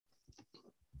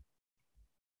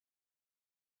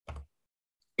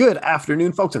Good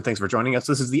afternoon, folks, and thanks for joining us.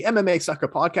 This is the MMA Sucker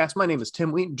Podcast. My name is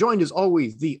Tim Wheaton, joined as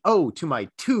always the O to my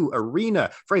two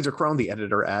arena, Fraser Crone, the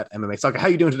editor at MMA Sucker. How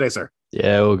you doing today, sir?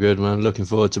 Yeah, all good, man. Looking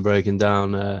forward to breaking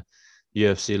down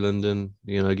UFC London.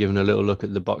 Giving a little look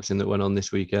at the boxing that went on this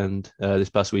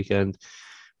past weekend.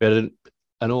 We had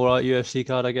an all right UFC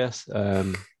card, I guess.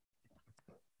 It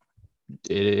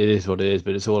is what it is,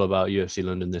 but it's all about UFC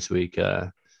London this week.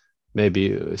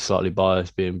 Maybe slightly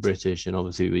biased being British and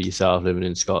obviously with yourself living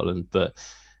in Scotland, but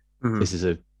this is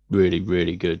a really,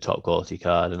 really good top quality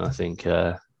card. And I think,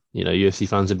 UFC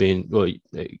fans are being,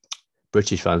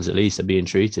 British fans at least are being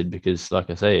treated because, like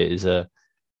I say, it's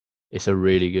a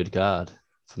really good card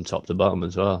from top to bottom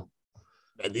as well.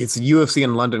 It's a UFC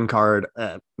in London card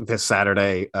this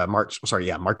Saturday, March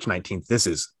 19th. This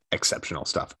is exceptional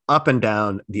stuff. Up and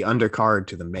down, the undercard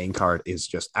to the main card is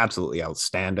just absolutely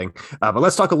outstanding. But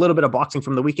let's talk a little bit of boxing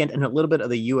from the weekend and a little bit of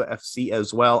the UFC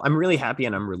as well. I'm really happy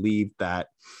and I'm relieved that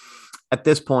at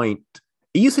this point,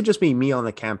 it used to just be me on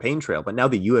the campaign trail, but now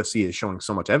the UFC is showing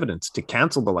so much evidence to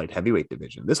cancel the light heavyweight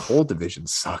division. This whole division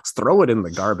sucks. Throw it in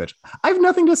the garbage. I have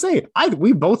nothing to say.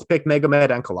 We both picked Magomed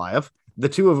Ankalaev. The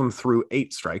two of them threw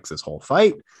 8 strikes this whole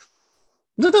fight.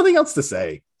 There's nothing else to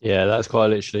say. Yeah, that's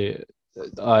quite literally.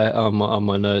 On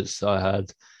my notes, I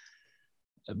had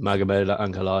Magomed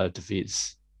Ankalaev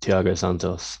defeats Thiago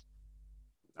Santos.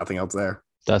 Nothing else there.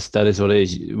 That is what it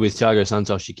is. With Thiago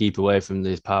Santos, you keep away from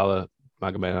his power.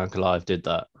 Magomed Ankalaev did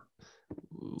that.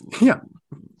 Yeah,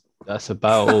 that's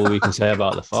about all we can say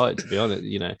about the fight. To be honest,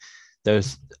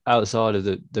 there's outside of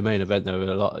the main event, there were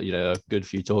a lot, a good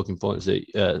few talking points.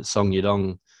 That Song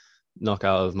Yadong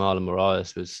knockout of Marlon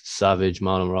Moraes was savage.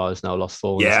 Marlon Moraes now lost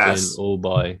 4 on the skin, all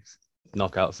by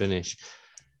knockout finish.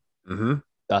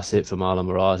 That's it for Marlon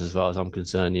Moraes as far as I'm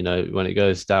concerned. When it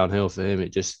goes downhill for him,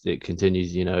 it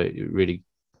continues. It really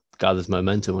gathers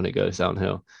momentum when it goes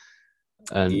downhill.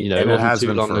 And it wasn't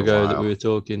too long ago that we were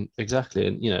talking exactly.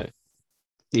 And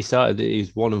he's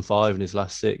 1-5 in his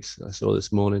last 6. I saw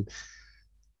this morning.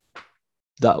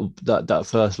 That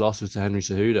first loss was to Henry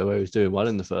Cejudo, where he was doing well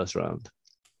in the first round.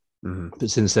 But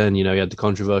since then, he had the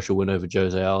controversial win over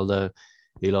Jose Aldo.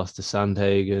 He lost to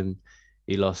Sandhagen.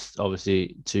 He lost,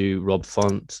 obviously, to Rob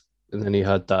Font. And then he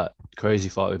had that crazy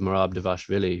fight with Merab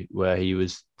Dvalishvili, where he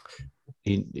was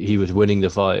winning the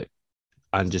fight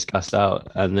and just cast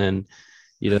out. And then,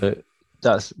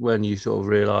 that's when you sort of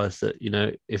realise that,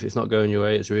 if it's not going your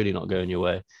way, it's really not going your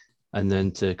way. And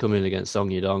then to come in against Song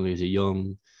Yadong, who's a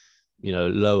young,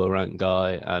 lower ranked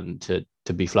guy, and to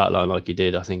be flatlined like he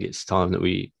did, I think it's time that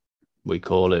we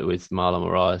call it with Marlon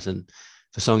Moraes. And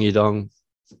for Song Yadong,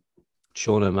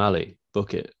 Sean O'Malley,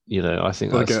 book it. I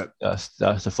think that's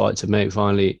the fight to make.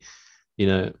 Finally,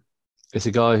 it's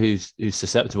a guy who's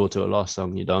susceptible to a loss.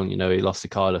 Song Yadong, he lost to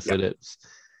Kyler Phillips,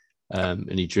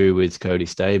 and he drew with Cody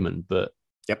Stamann. But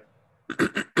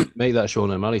make that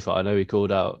Sean O'Malley fight. I know he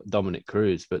called out Dominic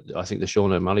Cruz, but I think the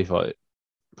Sean O'Malley fight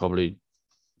probably,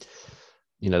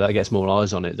 that gets more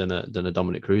eyes on it than a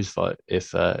Dominic Cruz fight.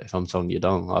 If I'm Song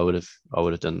Yadong, I would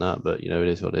have done that. But it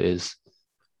is what it is.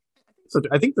 So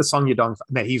I think the Song Yadong,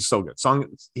 man, he's so good.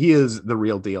 He is the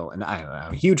real deal, and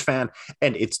I'm a huge fan.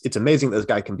 And it's amazing that this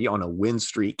guy can be on a win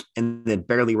streak and then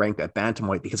barely ranked at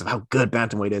bantamweight because of how good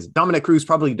bantamweight is. Dominic Cruz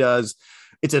probably does.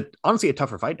 It's honestly a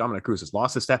tougher fight. Dominic Cruz has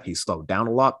lost his step. He's slowed down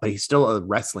a lot, but he's still a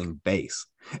wrestling base.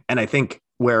 And I think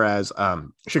whereas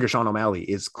Sugar Sean O'Malley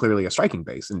is clearly a striking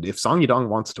base. And if Song Yadong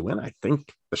wants to win, I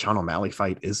think the Sean O'Malley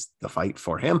fight is the fight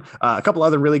for him. A couple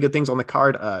other really good things on the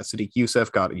card. Sadiq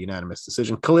Youssef got a unanimous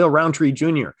decision. Khalil Roundtree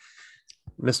Jr.,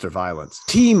 Mr. Violence.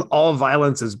 Team All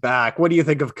Violence is back. What do you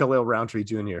think of Khalil Roundtree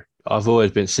Jr.? I've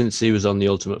always been, since he was on The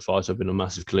Ultimate Fighter, I've been a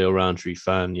massive Khalil Roundtree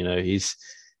fan.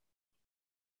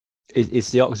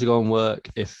 It's the Octagon work.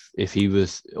 If he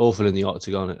was awful in the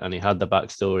Octagon and he had the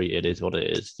backstory, it is what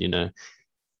it is,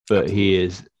 But he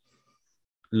is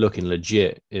looking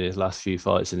legit in his last few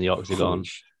fights in the Octagon.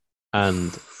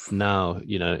 And now,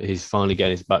 he's finally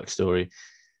getting his backstory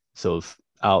sort of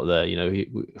out there.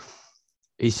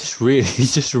 He's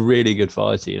just a really good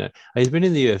fighter, And he's been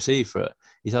in the UFC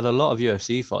he's had a lot of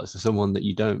UFC fights for someone that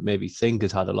you don't maybe think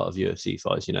has had a lot of UFC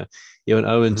fights. He went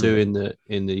 0-2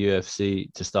 in the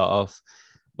UFC to start off.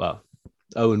 Well,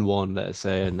 0-1, let's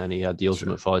say, and then he had the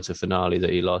Ultimate Fighter finale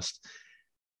that he lost.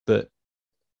 But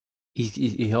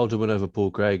he held a win over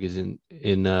Paul Craig, who's in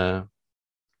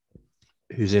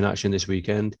action this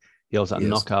weekend. He holds that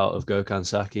knockout of Gokhan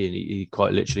Saki, and he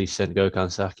quite literally sent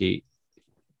Gokhan Saki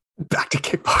back to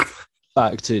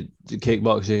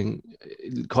kickboxing.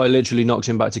 Quite literally knocked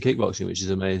him back to kickboxing, which is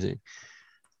amazing.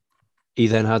 he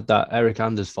then had that Eric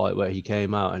Anders fight where he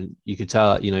came out, and you could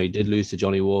tell, he did lose to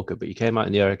Johnny Walker, but he came out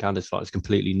in the Eric Anders fight as a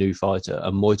completely new fighter,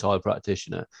 a Muay Thai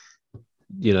practitioner,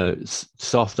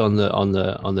 soft on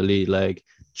the lead leg,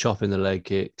 chopping the leg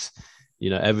kicks,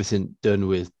 everything done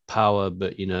with power,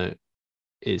 but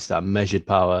it's that measured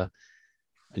power.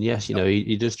 And yes,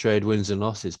 he does trade wins and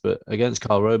losses, but against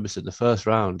Carl Roberson, the first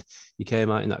round, he came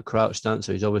out in that crouch stance.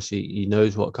 So he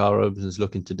knows what Carl Robeson's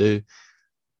looking to do.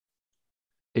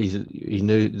 He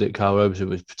knew that Carl Roberson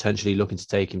was potentially looking to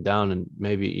take him down, and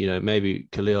maybe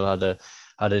Khalil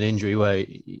had an injury where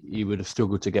he would have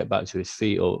struggled to get back to his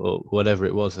feet or whatever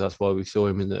it was. So that's why we saw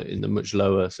him in the much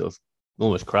lower sort of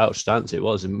almost crouch stance. It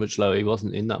was much lower. He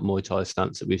wasn't in that Muay Thai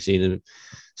stance that we've seen him.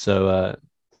 So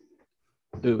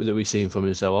that we've seen from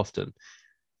him so often.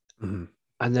 Mm-hmm.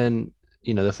 And then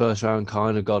the first round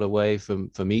kind of got away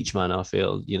from each man. I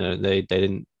feel they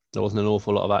didn't. There wasn't an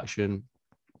awful lot of action.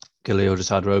 Khalil just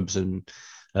had Robeson's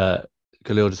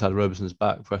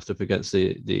back pressed up against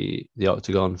the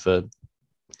octagon for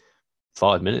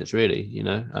 5 minutes, really,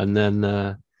 and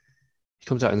then he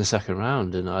comes out in the second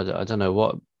round, and I don't know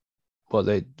what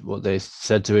they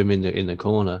said to him in the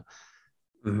corner,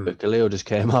 but Khalil just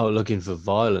came out looking for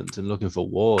violence and looking for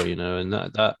war, and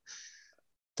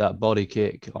that body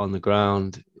kick on the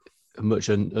ground, a much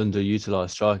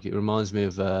underutilized strike. It reminds me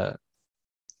of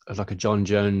like a John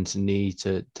Jones knee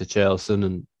to Chaelson,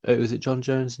 and was it John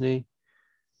Jones knee?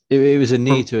 It was a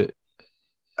knee to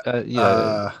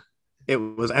it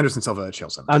was Anderson Silva at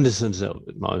Chaelson. Anderson Silva,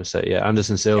 my mistake. Yeah,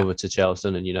 Anderson Silva to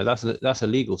Chaelson, and that's a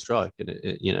legal strike. And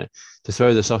to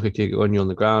throw the soccer kick on you on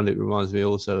the ground, it reminds me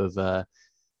also of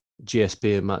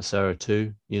GSP and Matt Serra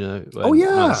too. When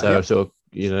Matt Serra sort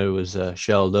of was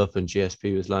shelled up, and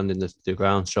GSP was landing the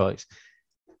ground strikes.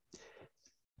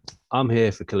 I'm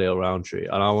here for Khalil Roundtree,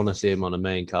 and I want to see him on a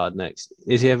main card next.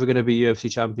 Is he ever going to be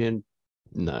UFC champion?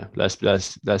 No. Let's call a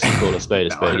spade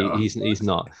a spade. No. He's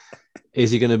not.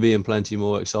 Is he going to be in plenty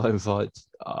more exciting fights?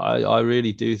 I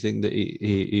really do think that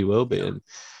he will be. And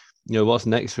what's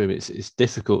next for him? It's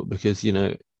difficult because he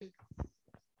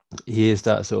is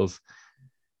that sort of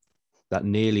that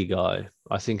nearly guy.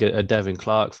 I think a Devin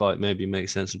Clark fight maybe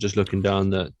makes sense. Just looking down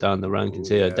the rankings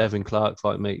here, a Devin Clark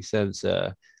fight makes sense.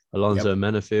 Alonzo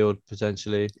Menafield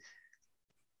potentially.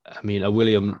 I mean, a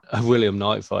William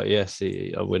Knight fight. Yes,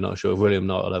 we're not sure if William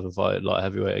Knight will ever fight light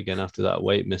heavyweight again after that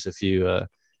weight miss about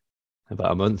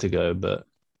a month ago. But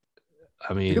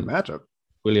I mean, good matchup.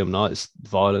 William Knight's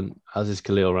violent, as is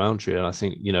Khalil Roundtree, and I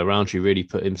think Roundtree really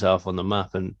put himself on the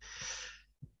map. And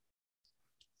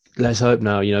let's hope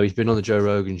now. He's been on the Joe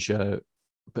Rogan show.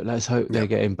 But let's hope they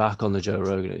get him back on the Joe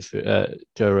Rogan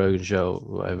show,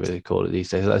 whatever they call it these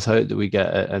days. Let's hope that we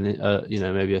get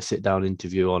maybe a sit down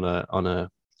interview on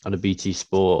a BT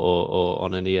Sport or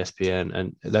on an ESPN,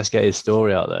 and let's get his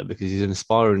story out there, because he's an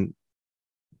inspiring,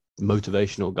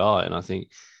 motivational guy, and I think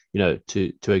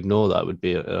to ignore that would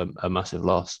be a massive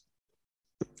loss.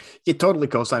 You totally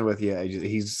co-sign with you.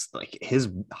 He's like, his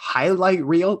highlight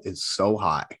reel is so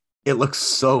high. It looks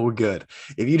so good.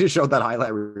 If you just showed that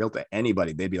highlight reel to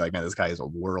anybody, they'd be like, man, this guy is a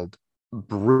world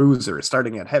bruiser,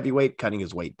 starting at heavyweight, cutting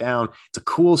his weight down. It's a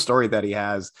cool story that he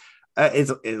has.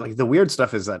 It's like the weird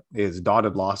stuff is that his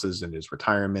dotted losses and his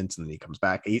retirements, and then he comes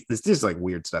back. It's just like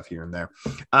weird stuff here and there.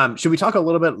 Should we talk a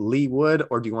little bit Lee Wood,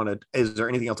 or do you want to, is there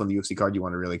anything else on the UFC card you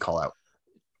want to really call out?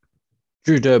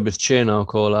 Drew Dober's chin, I'll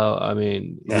call out. I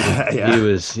mean,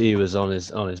 he was on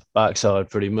his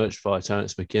backside pretty much by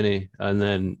Terence McKinney, and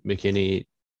then McKinney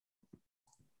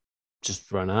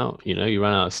just ran out. He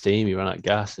ran out of steam, he ran out of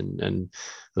gas, and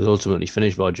was ultimately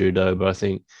finished by Drew Dober. I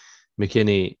think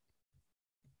McKinney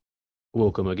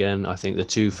will come again. I think the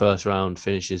 2 first round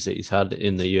finishes that he's had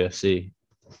in the UFC,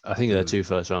 I think they're 2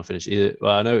 first round finishes.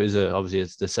 Well, I know it was obviously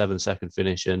it's the 7-second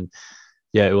finish, and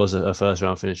it was a first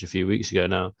round finish a few weeks ago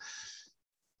now.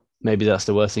 Maybe that's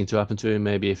the worst thing to happen to him.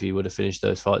 Maybe if he would have finished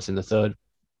those fights in the third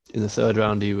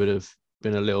round, he would have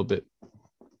been a little bit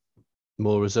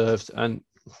more reserved. And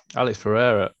Alex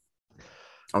Pereira.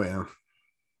 Oh yeah.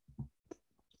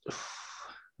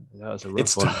 That was a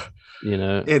rough one.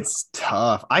 It's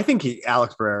tough. I think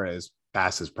Alex Pereira is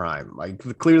past his prime. Like,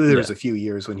 clearly there was a few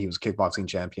years when he was kickboxing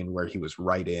champion where he was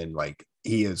right in. Like,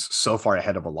 he is so far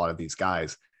ahead of a lot of these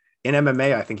guys. In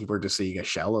MMA, I think we're just seeing a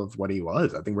shell of what he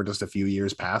was. I think we're just a few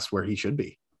years past where he should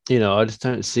be. I just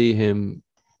don't see him.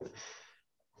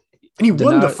 And he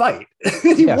won the fight.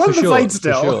 He won the fight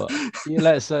still. Sure.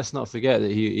 Let's not forget that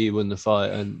he won the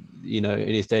fight, and in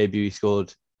his debut he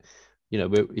scored.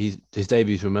 His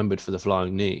debut is remembered for the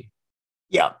flying knee.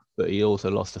 Yeah, but he also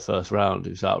lost the first round.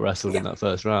 He was out wrestled in that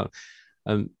first round.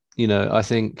 I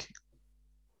think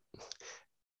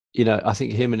I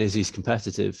think him and Izzy's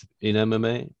competitive in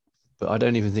MMA, but I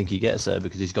don't even think he gets there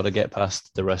because he's got to get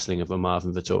past the wrestling of a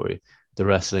Marvin Vettori, the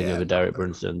wrestling of a Derek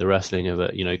Brunson, the wrestling of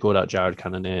a, he called out Jared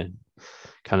Cannonier.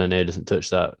 Cannonier doesn't touch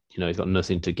that. He's got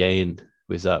nothing to gain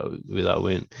with that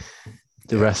win.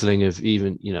 The wrestling of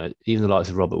even the likes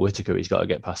of Robert Whittaker, he's got to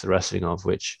get past the wrestling of,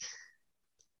 which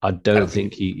I don't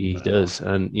think he does.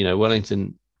 And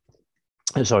Wellington,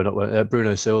 sorry, not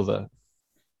Bruno Silva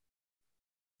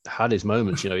had his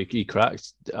moments. He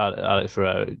cracked Alex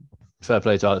Ferreira. Fair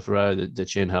play to Alex Ferreira, the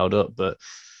chin held up, but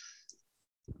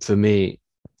for me,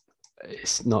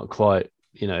 it's not quite.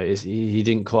 He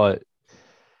didn't quite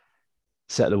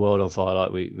set the world on fire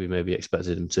like we maybe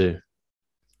expected him to.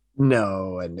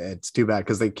 No, and it's too bad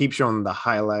because they keep showing the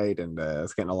highlight and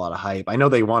it's getting a lot of hype. I know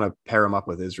they want to pair him up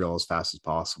with Israel as fast as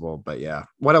possible, but yeah.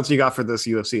 What else you got for this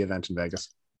UFC event in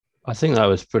Vegas? I think that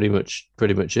was pretty much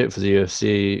it for the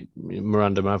UFC.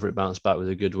 Miranda Maverick bounced back with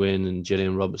a good win, and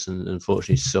Gillian Robertson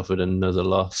unfortunately suffered another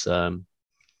loss.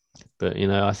 But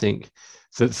I think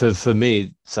for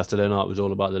me, Saturday night was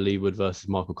all about the Leigh Wood versus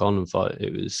Michael Conlan fight.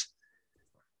 It was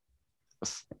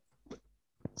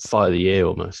fight of the year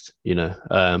almost.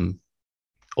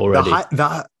 Already.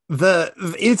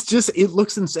 It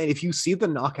looks insane. If you see the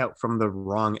knockout from the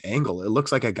wrong angle, it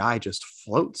looks like a guy just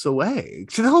floats away.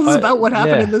 Tell us about what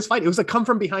happened in this fight. It was a come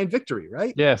from behind victory,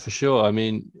 right? Yeah, for sure. I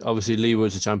mean, obviously Leigh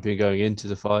Wood's a champion going into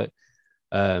the fight.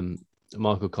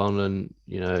 Michael Conlan,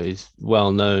 is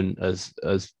well known as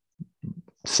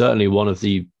certainly one of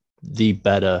the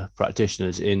better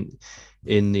practitioners in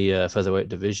the featherweight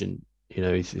division.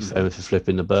 He's famous for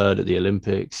flipping the bird at the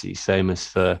Olympics. He's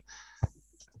arguably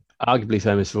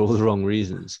famous for all the wrong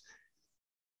reasons.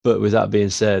 But with that being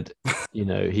said,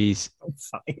 he's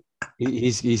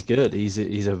good.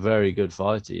 He's a very good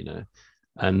fighter,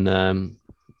 and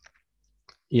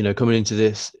coming into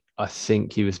this, I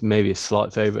think he was maybe a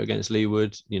slight favorite against Leigh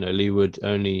Wood. Leigh Wood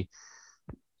only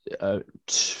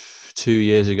 2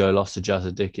 years ago lost to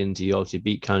Jazza Dickens. He obviously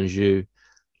beat Kanju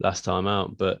last time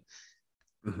out, but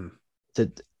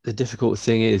the difficult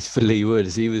thing is for Leigh Wood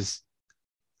is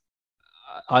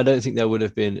I don't think there would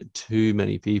have been too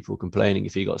many people complaining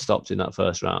if he got stopped in that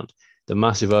first round. The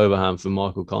massive overhand from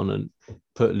Michael Conlan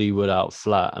put Leigh Wood out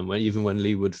flat, and even when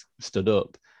Leigh Wood stood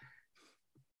up,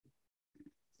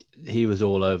 he was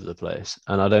all over the place.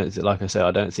 And I don't think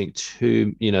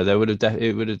it would have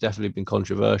definitely been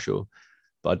controversial,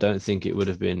 but I don't think it would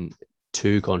have been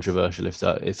too controversial if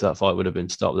that fight would have been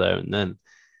stopped there and then.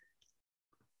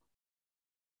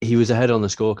 He was ahead on the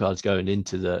scorecards going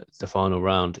into the final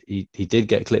round. He did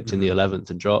get clipped in the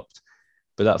 11th and dropped,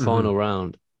 but that final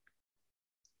round,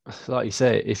 like you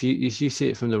say, if you see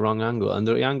it from the wrong angle, and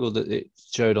the angle that it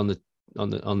showed on the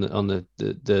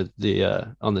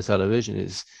television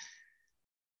is,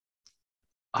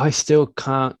 I still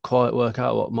can't quite work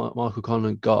out what Michael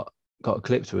Conlan got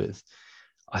clipped with.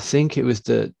 I think it was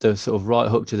the sort of right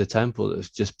hook to the temple that's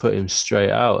just put him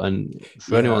straight out. And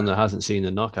for anyone that hasn't seen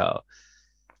the knockout,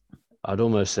 I'd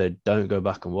almost say don't go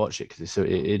back and watch it because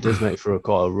it does make for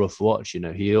quite a rough watch.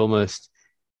 He almost,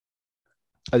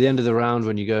 at the end of the round,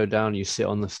 when you go down, you sit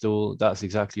on the stool. That's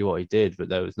exactly what he did, but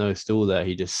there was no stool there.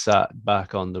 He just sat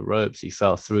back on the ropes. He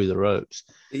fell through the ropes.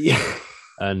 Yeah.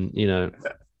 And,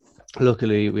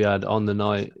 luckily we had on the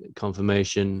night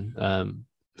confirmation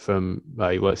from,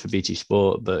 he works for BT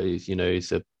Sport, but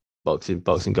he's a boxing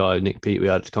guy, Nick Pete. We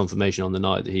had confirmation on the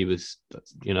night that he was,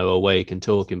 awake and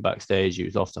talking backstage. He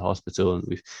was off to hospital,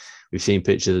 and we've seen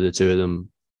pictures of the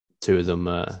two of them,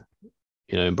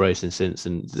 embracing since.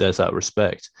 And there's that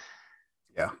respect.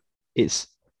 Yeah, it's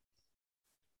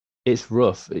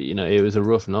rough. It was a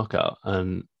rough knockout,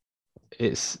 and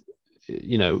it's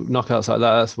knockouts like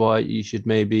that. That's why you should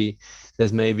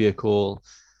there's maybe a call.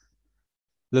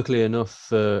 Luckily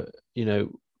enough,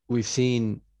 we've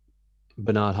seen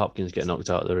Bernard Hopkins get knocked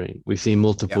out of the ring. We've seen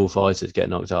multiple fighters get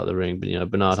knocked out of the ring, but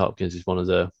Bernard Hopkins is one of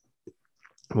the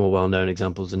more well-known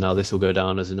examples, and now this will go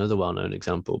down as another well-known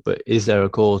example. But is there a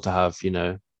call to have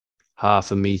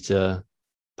half a meter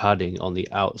padding on the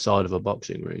outside of a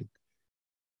boxing ring?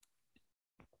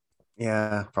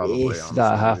 Yeah, probably. If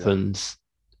that happens,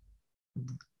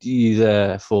 you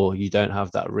don't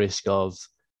have that risk of,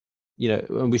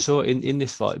 and we saw in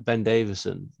this fight, Ben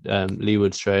Davison, Leigh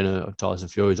Wood's trainer, Tyson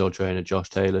Fury's old trainer, Josh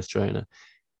Taylor's trainer,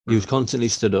 he was constantly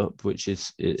stood up, which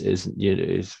is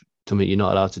something you're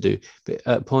not allowed to do. But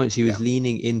at points, he was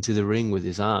leaning into the ring with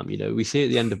his arm. We see at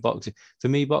the end of boxing. For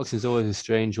me, boxing is always a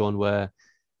strange one where,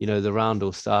 the round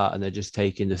will start and they're just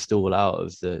taking the stool out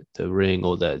of the ring,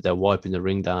 or they're wiping the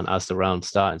ring down as the round's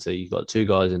starting. So you've got two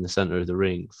guys in the center of the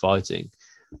ring fighting.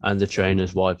 and the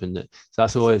trainer's wiping it. So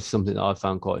that's always something that I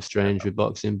found quite strange with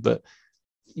boxing. But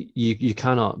you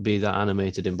cannot be that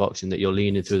animated in boxing that you're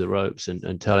leaning through the ropes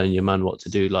and telling your man what to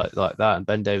do like that. And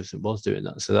Ben Davison was doing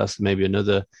that. So that's maybe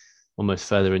another almost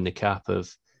feather in the cap of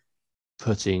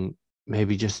putting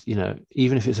maybe just,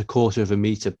 even if it's a quarter of a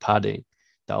meter padding,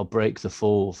 that'll break the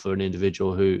fall for an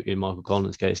individual who, in Michael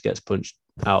Conlan's case, gets punched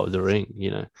out of the ring.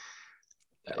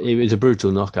 It was a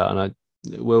brutal knockout. And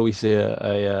will we see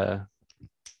a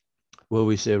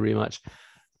rematch?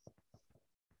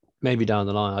 Maybe down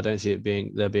the line. I don't see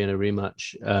there being a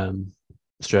rematch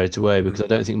straight away, because I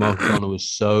don't think Michael Conlan was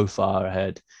so far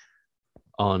ahead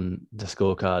on the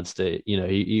scorecards that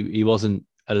he wasn't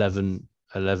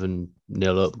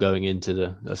 11-0 up going into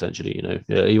the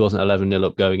he wasn't 11-0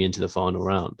 up going into the final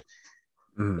round.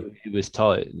 It was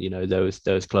tight. There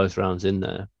was close rounds in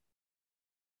there,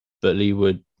 but Lee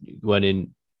Wood went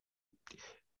in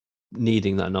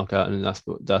needing that knockout, and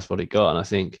that's what he got. And I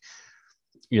think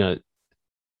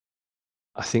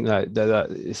that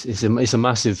it's a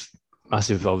massive,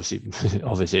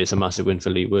 obviously it's a massive win for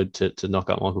Lee Wood to knock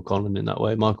out Michael Conlan in that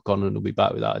way. Michael Conlan will be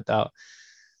back without a doubt,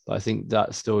 but I think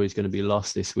that story is going to be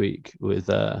lost this week with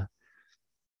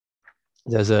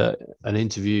there's an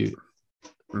interview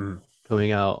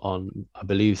coming out on, I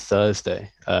believe,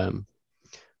 Thursday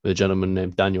with a gentleman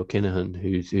named Daniel Kinahan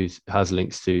who has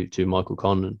links to Michael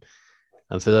Conlan.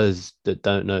 And for those that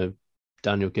don't know,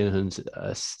 Daniel Kinahan's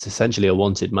essentially a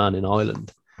wanted man in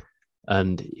Ireland,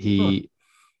 and he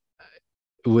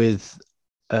with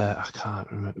I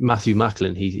can't remember, Matthew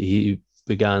Macklin. He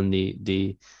began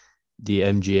the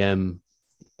MGM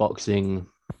boxing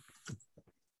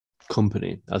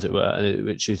company, as it were,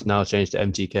 which is now changed to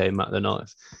MTK, Matt the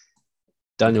Knife.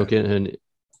 Daniel Kinahan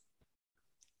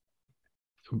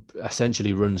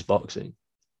essentially runs boxing,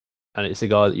 and it's a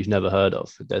guy that you've never heard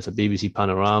of. There's a BBC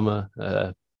Panorama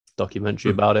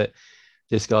documentary about it.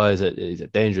 This guy is a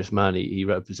dangerous man. He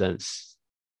represents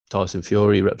Tyson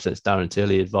Fury, he represents Darren Till,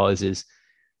 he advises,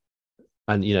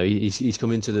 and he's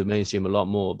come into the mainstream a lot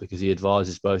more because he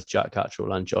advises both Jack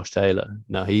Catterall and Josh Taylor.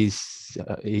 Now he's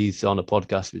on a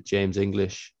podcast with James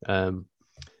English.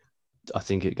 I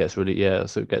think it gets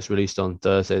released on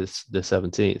Thursday the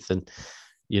 17th, and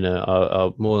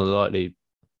I'll more than likely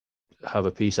have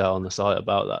a piece out on the site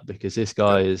about that, because this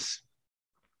guy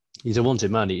he's a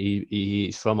wanted man.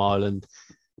 He's from Ireland.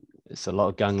 It's a lot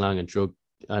of gangland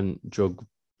and drug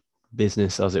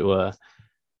business, as it were.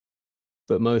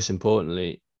 But most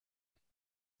importantly,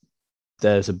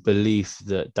 there's a belief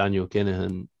that Daniel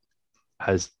Kinahan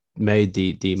has made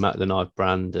the Matt the Knife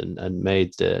brand and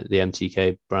made the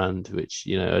MTK brand, which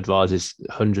advises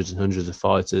hundreds and hundreds of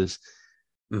fighters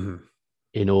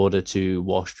in order to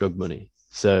wash drug money.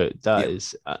 So that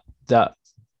is that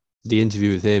the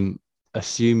interview with him,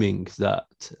 assuming that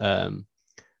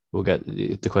we'll get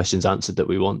the questions answered that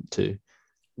we want to,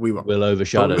 will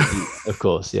overshadow of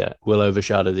course, will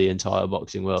overshadow the entire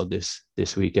boxing world this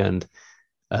weekend.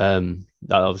 That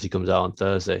obviously comes out on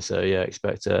Thursday, so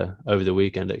expect over the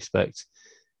weekend,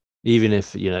 even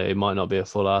if it might not be a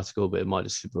full article, but it might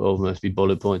just almost be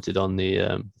bullet pointed on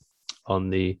the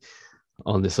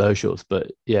socials.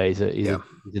 But he's a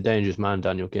dangerous man,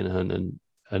 Daniel Kinahan,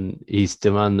 and he's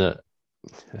the man that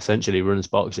essentially runs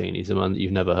boxing. He's a man that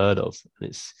you've never heard of,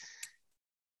 and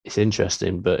it's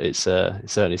interesting, but it's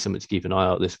certainly something to keep an eye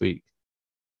out this week.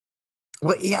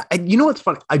 Well, and you know what's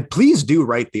funny? Please do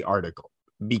write the article,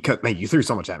 because you threw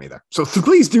so much at me there. So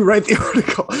please do write the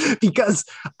article, because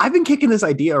I've been kicking this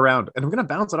idea around, and I'm going to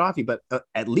bounce it off you. But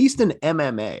at least in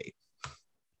MMA,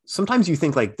 sometimes you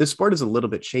think like this sport is a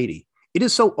little bit shady. It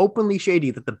is so openly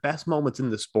shady that the best moments in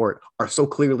the sport are so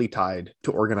clearly tied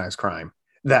to organized crime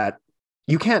that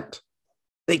you can't,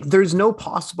 there's no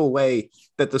possible way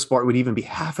that the sport would even be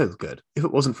half as good if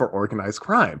it wasn't for organized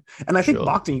crime. And I think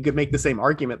boxing, you could make the same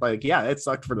argument, like, it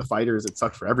sucked for the fighters, it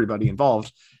sucked for everybody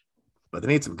involved, but they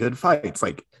made some good fights.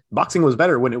 Like, boxing was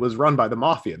better when it was run by the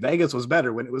mafia. Vegas was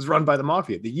better when it was run by the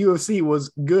mafia. The UFC was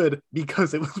good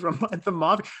because it was run by the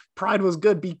mafia. Pride was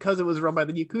good because it was run by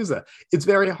the Yakuza. It's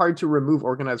very hard to remove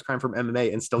organized crime from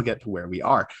MMA and still get to where we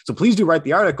are. So please do write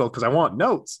the article, because I want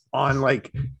notes on,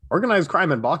 like, organized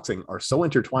crime and boxing are so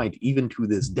intertwined even to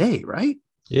this day, right?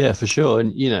 Yeah, for sure.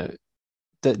 And,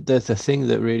 the thing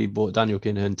that really brought Daniel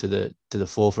Kinahan to the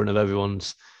forefront of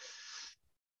everyone's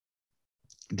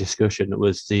discussion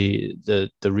was the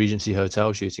Regency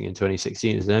Hotel shooting in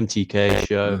 2016. It was an MTK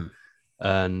show,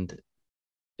 and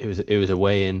it was a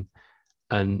weigh-in,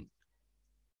 and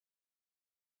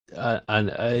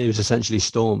it was essentially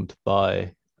stormed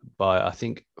by I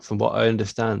think, from what I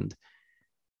understand,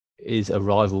 is a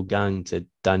rival gang to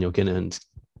Daniel Kinahan's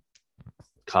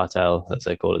cartel, as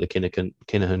they call it, the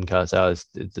Kinahan cartel, is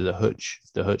the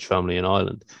Hutch family in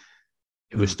Ireland.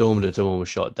 It was stormed and someone was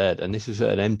shot dead. And this was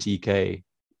at an MTK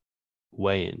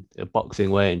weigh-in, a boxing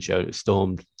weigh-in show. It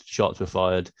stormed, shots were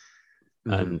fired,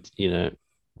 and it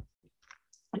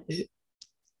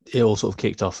all sort of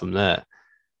kicked off from there.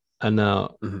 And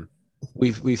now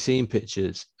we've seen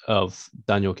pictures of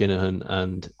Daniel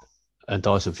Kinahan and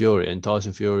Tyson Fury. And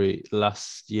Tyson Fury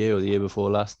last year or the year before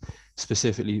last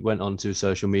specifically went onto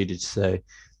social media to say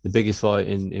the biggest fight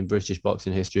in British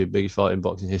boxing history, biggest fight in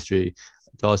boxing history,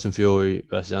 Tyson Fury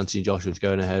versus Anthony Joshua is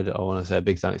going ahead. I want to say a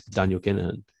big thanks to Daniel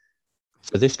Kinahan.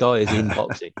 So this guy is in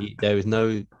boxing. There is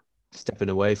no stepping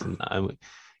away from that. And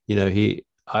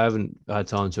I haven't had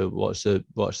time to watch the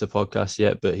podcast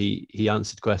yet, but he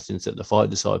answered questions that the Fight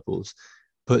Disciples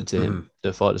put to him,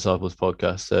 the Fight Disciples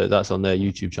podcast. So that's on their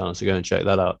YouTube channel, so go and check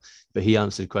that out. But he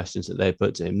answered questions that they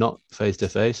put to him, not face to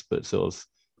face, but sort of,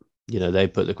 they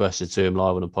put the questions to him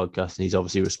live on a podcast, and he's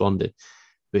obviously responded.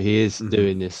 But he is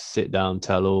doing this sit down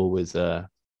tell all with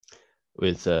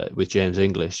James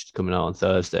English coming out on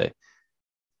Thursday.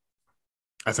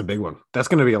 That's a big one. That's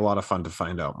going to be a lot of fun to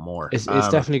find out more. It's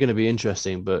definitely going to be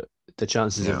interesting, but the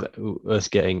chances of us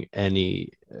getting anything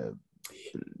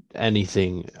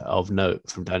of note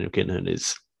from Daniel Kinahan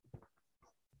is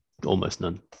almost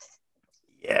none.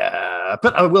 Yeah,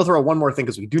 but I will throw one more thing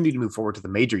because we do need to move forward to the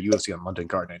major UFC on London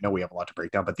card. I know we have a lot to break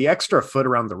down, but the extra foot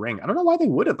around the ring, I don't know why they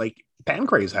wouldn't. Like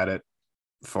Pancrase had it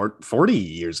for 40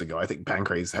 years ago. I think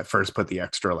Pancrase had first put the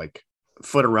extra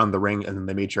foot around the ring, and then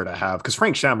they made sure to have, because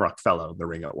Frank Shamrock fell out of the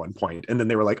ring at one point, and then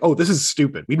they were like, oh, this is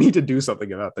stupid, we need to do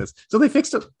something about this, so they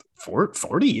fixed it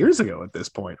 40 years ago at this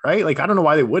point, right? Like, I don't know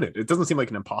why they wouldn't. It doesn't seem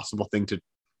like an impossible thing to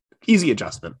easy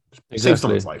adjustment. Exactly. Save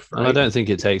someone's life, right? And I don't think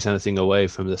it takes anything away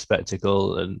from the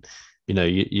spectacle, and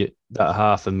you that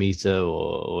half a meter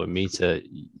or a meter,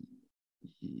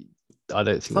 I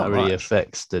don't think that really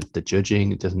affects the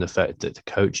judging. It doesn't affect the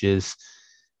coaches.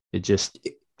 It just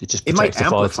might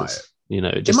amplify it.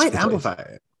 It might amplify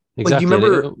it. Exactly. Like, you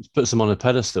remember, it puts them on a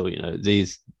pedestal. You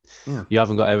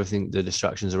haven't got everything, the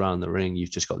distractions around the ring.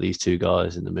 You've just got these two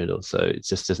guys in the middle. So it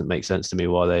just doesn't make sense to me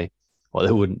why they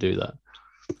wouldn't do that.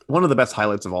 One of the best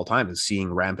highlights of all time is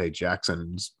seeing Rampage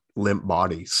Jackson's limp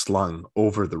body slung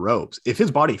over the ropes. If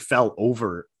his body fell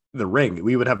over the ring,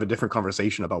 we would have a different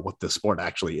conversation about what the sport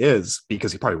actually is,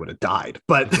 because he probably would have died.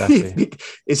 But exactly.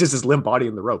 It's just his limp body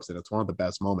in the ropes, and it's one of the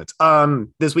best moments.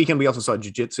 This weekend we also saw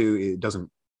jiu-jitsu. It doesn't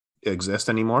exist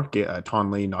anymore.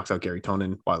 Ton Lee knocks out Gary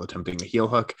Tonin while attempting a heel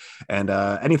hook. And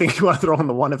anything you want to throw on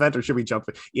the one event, or should we jump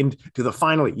into the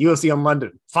finally UFC on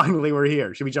London? Finally, we're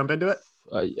here. Should we jump into it?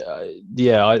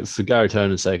 For Gary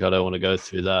Tonin's sake, I don't want to go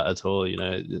through that at all.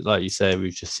 Like you say,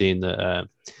 we've just seen that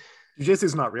jiu-jitsu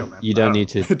is not real, man. You don't need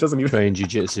to train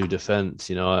jiu-jitsu defense.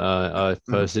 I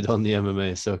posted on the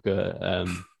MMA Sucker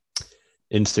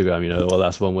Instagram, well,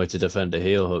 that's one way to defend a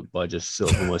heel hook, by just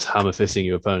sort of almost hammer fisting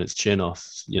your opponent's chin off.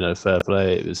 Fair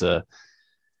play. It was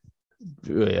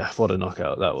what a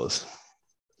knockout that was.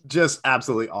 Just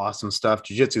absolutely awesome stuff.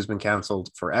 Jiu-jitsu has been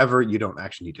canceled forever. You don't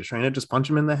actually need to train it. Just punch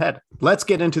him in the head. Let's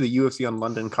get into the UFC on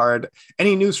London card.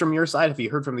 Any news from your side? Have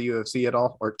you heard from the UFC at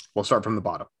all? Or we'll start from the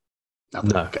bottom. Nothing.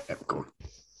 No. Okay, cool.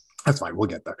 That's fine. We'll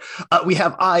get there. We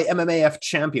have IMMAF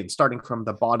champion starting from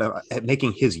the bottom,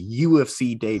 making his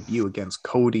UFC debut against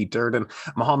Cody Durden.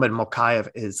 Muhammad Mokaev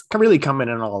is really coming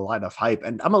in on a lot of hype,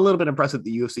 and I'm a little bit impressed that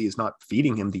the UFC is not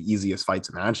feeding him the easiest fights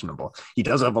imaginable. He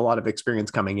does have a lot of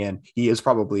experience coming in. He is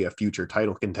probably a future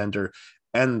title contender,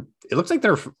 and it looks like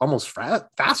they're almost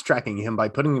fast tracking him by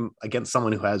putting him against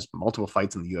someone who has multiple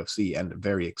fights in the UFC and a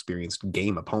very experienced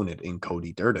game opponent in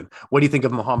Cody Durden. What do you think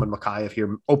of Muhammad Mokaev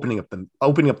here opening up the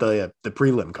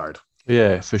prelim card?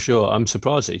 Yeah, for sure. I'm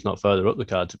surprised that he's not further up the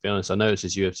card, to be honest. I know it's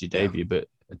his UFC debut, but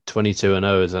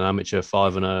 22-0 as an amateur,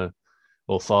 5-0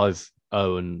 or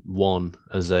 5-0-1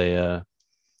 as a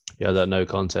that no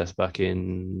contest back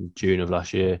in June of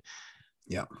last year.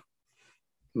 Yeah.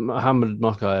 Muhammad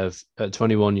Mokaev at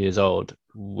 21 years old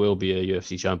will be a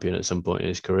UFC champion at some point in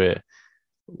his career.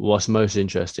 What's most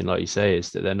interesting, like you say,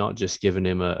 is that they're not just giving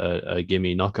him a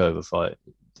gimme knockover fight.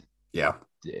 Yeah.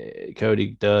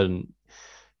 Cody Durden,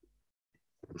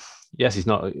 yes, he's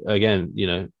not, again,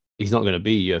 he's not going to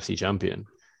be UFC champion,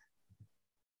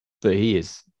 but he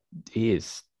is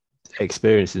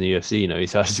experienced in the UFC.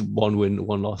 He's had one win,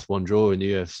 one loss, one draw in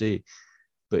the UFC,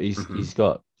 but he's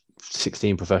got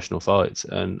 16 professional fights,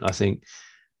 and I think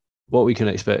what we can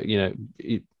expect,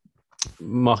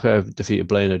 Mokaev defeated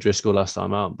Blaine O'Driscoll last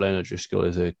time out. Blaine O'Driscoll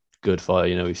is a good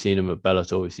fighter. We've seen him at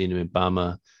Bellator, we've seen him in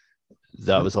Bama.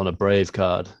 That was on a Brave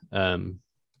card.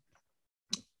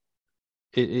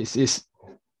 It's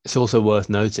it's also worth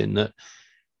noting that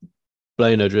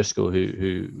Blaine O'Driscoll,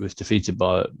 who was defeated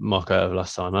by Mokaev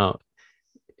last time out,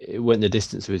 it went the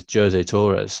distance with Jose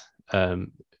Torres.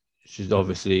 She's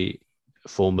obviously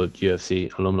former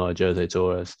UFC alumni, Jose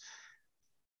Torres.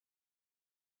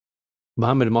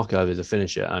 Mohamed Mokaev is a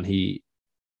finisher, and he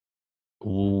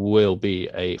will be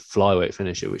a flyweight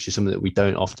finisher, which is something that we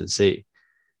don't often see.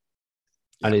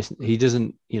 And he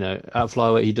doesn't, at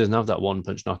flyweight, he doesn't have that one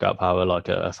punch knockout power like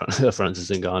a Francis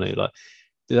Ngannou. Like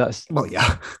that's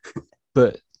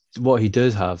but what he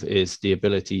does have is the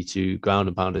ability to ground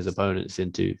and pound his opponents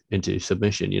into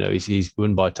submission. He's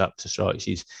won by tap to strikes.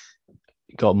 He's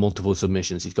got multiple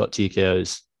submissions. He's got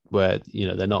TKOs where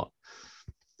they're not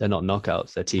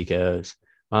knockouts, they're TKOs.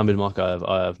 Mohamed Mokaev,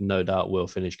 I have no doubt, will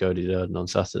finish Cody Durden on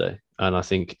Saturday, and I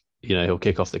think he'll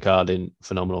kick off the card in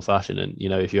phenomenal fashion. And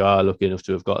if you are lucky enough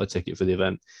to have got a ticket for the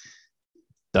event,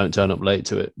 don't turn up late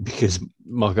to it, because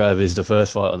Mokaev is the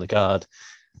first fight on the card,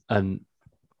 and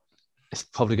it's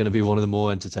probably going to be one of the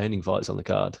more entertaining fights on the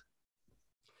card.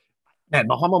 Man,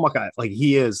 Mohamed Mokaev,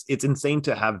 it's insane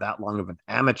to have that long of an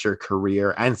amateur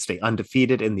career and stay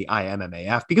undefeated in the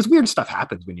IMMAF, because weird stuff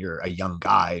happens when you're a young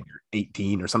guy and you're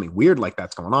 18 or something weird like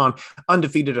that's going on.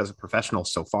 Undefeated as a professional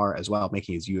so far as well,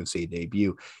 making his UFC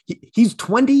debut. He's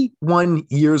 21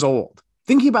 years old.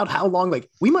 Thinking about how long, this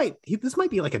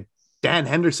might be like a Dan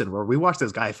Henderson where we watched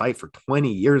this guy fight for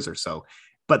 20 years or so.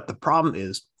 But the problem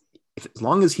is, as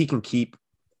long as he can keep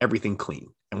everything clean.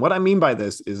 And what I mean by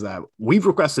this is that we've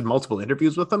requested multiple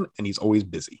interviews with him, and he's always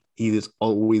busy. He is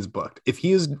always booked. If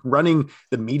he is running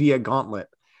the media gauntlet,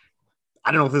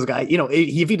 I don't know if this guy,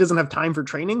 if he doesn't have time for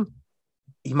training,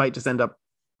 he might just end up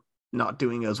not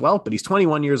doing as well. But he's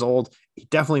 21 years old. He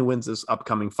definitely wins this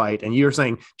upcoming fight. And you're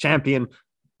saying champion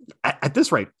at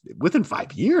this rate, within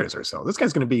 5 years or so, this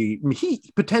guy's going to be, he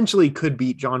potentially could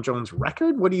beat John Jones'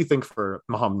 record. What do you think for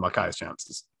Mohamed Mokaev's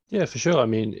chances? Yeah, for sure. I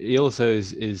mean, he also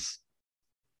is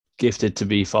gifted to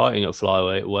be fighting at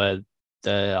flyweight, where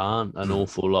there aren't an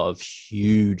awful lot of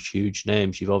huge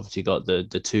names. You've obviously got the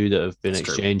two that have been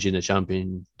exchanging the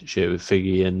championship with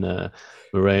Figgy and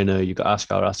Moreno. You've got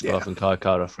Askar Askarov and Kai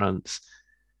Kara France.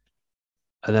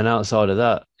 And then outside of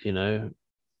that,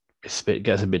 it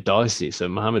gets a bit dicey. So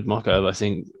Mohamed Mokaev, I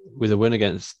think, with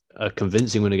a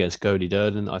convincing win against Cody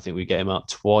Durden, I think we get him out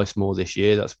twice more this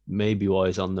year. That's maybe why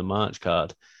he's on the March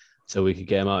card. So we could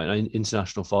get him out in an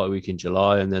international fight week in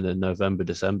July, and then a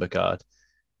November-December card.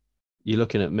 You're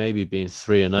looking at maybe being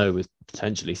 3-0 with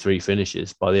potentially 3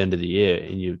 finishes by the end of the year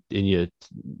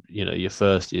your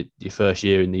first year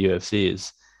in the UFC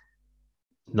is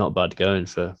not bad going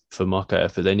for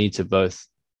Mokaev, but they need to both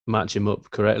match him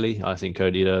up correctly. I think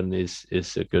Cody Durden is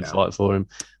a good fight for him,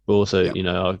 but also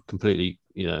I completely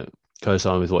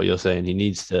co-sign with what you're saying. He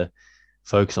needs to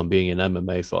focus on being an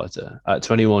MMA fighter. At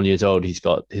 21 years old, he's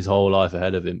got his whole life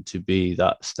ahead of him to be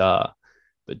that star,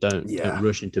 but don't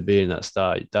rush into being that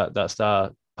star. That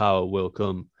star power will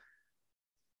come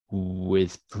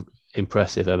with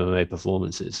impressive MMA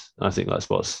performances. I think that's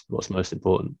what's most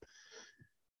important.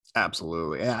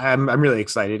 Absolutely. I'm really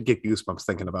excited. Get goosebumps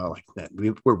thinking about that.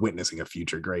 We're witnessing a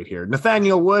future great here.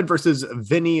 Nathaniel Wood versus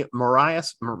Vinny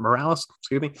Morales,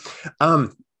 excuse me.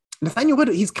 Nathaniel Wood,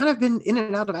 he's kind of been in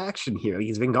and out of action here.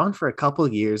 He's been gone for a couple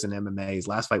of years in MMA. His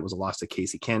last fight was a loss to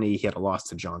Casey Kenny. He had a loss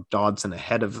to John Dodson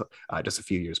ahead of just a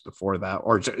few years before that,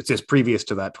 or just previous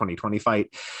to that 2020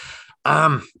 fight.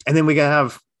 And then we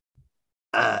have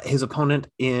his opponent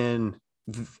in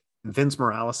Vince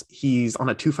Morales. He's on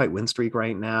a 2-fight win streak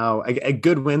right now. A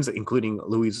good wins, including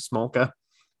Luis Smolka.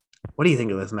 What do you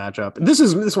think of this matchup?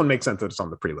 This one makes sense that it's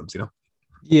on the prelims,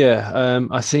 Yeah,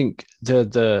 I think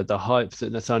the hype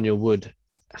that Nathaniel Wood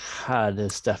had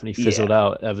has definitely fizzled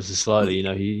out ever so slightly.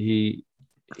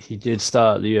 He did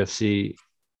start the UFC.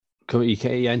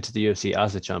 He entered the UFC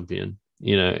as a champion.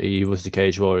 He was the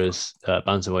Cage Warriors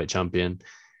bantamweight champion.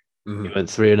 Mm-hmm. He went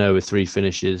 3-0 with 3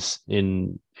 finishes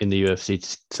in the UFC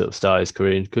to sort of start his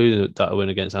career, including that win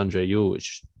against Andre Ewell,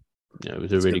 which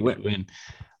was a really good win.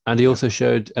 And he also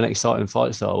showed an exciting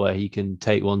fight style where he can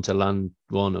take 1 to land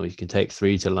 1, or he can take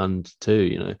 3 to land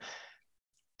 2,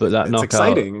 But that knockout,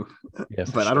 exciting. Yeah,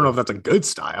 but I don't know if that's a good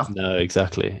style. No,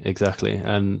 exactly.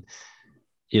 And,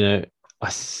 I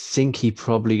think he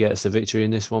probably gets the victory in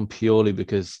this one purely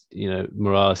because,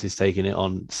 Morales is taking it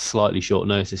on slightly short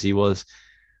notice. He wasn't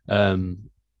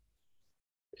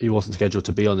scheduled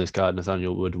to be on this card.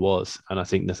 Nathaniel Wood was. And I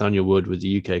think Nathaniel Wood, with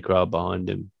the UK crowd behind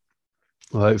him,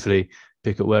 will hopefully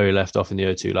pick up where he left off in the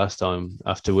O2 last time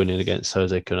after winning against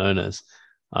Jose Canones.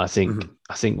 I think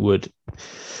Wood,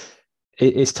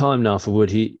 it's time now for Wood.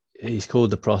 He's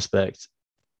called the prospect.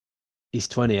 he's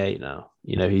 28 now.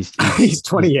 You know, He's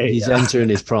 28. he's entering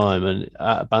his prime, and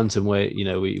at bantamweight, you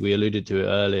know, we alluded to it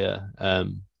earlier.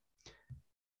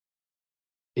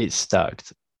 It's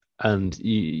stacked, and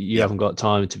you haven't got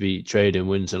time to be trading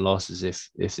wins and losses if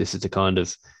this is the kind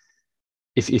of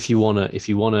if you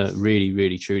wanna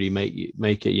really truly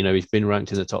make it. You know, he's been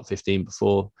ranked in the top 15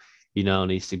 before. He now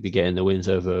needs to be getting the wins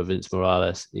over Vince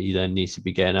Morales. He then needs to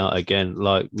be getting out again,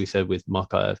 like we said with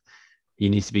Mokaev. He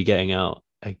needs to be getting out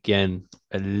again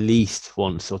at least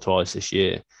once or twice this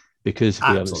year, because we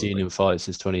haven't seen him fight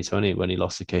since 2020 when he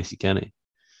lost to Casey Kenny.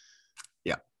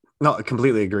 No, I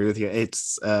completely agree with you.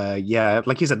 It's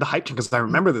like you said, the hype, because I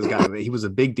remember this guy, he was a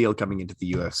big deal coming into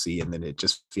the UFC, and then it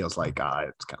just feels like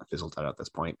it's kind of fizzled out at this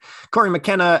point. Corey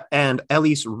McKenna and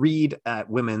Elise Reed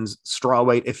at women's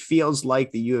strawweight. It feels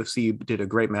like the UFC did a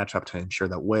great matchup to ensure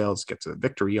that Wales gets a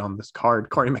victory on this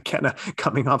card. Corey McKenna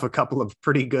coming off a couple of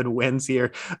pretty good wins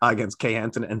here against Kay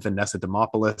Hansen and Vanessa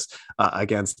Demopoulos,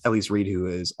 against Elise Reed, who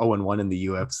is 0-1 in the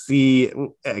UFC,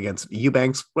 against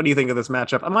Eubanks. What do you think of this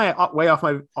matchup? Am I way off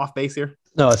base here?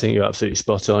 No, I think you're absolutely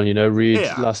spot on. You know, Reed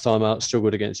last time out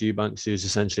struggled against Eubanks, who's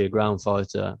essentially a ground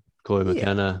fighter. Corey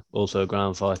McKenna, also a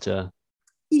ground fighter.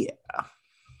 Yeah.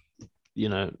 You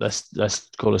know, let's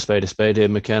call a spade here.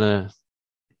 McKenna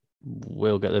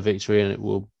will get the victory, and it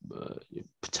will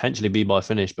potentially be by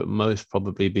finish, but most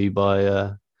probably be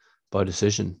by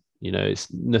decision. You know,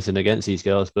 it's nothing against these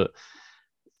girls, but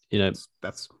you know,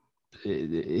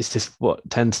 it's just what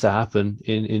tends to happen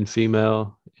in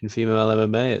female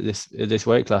MMA at this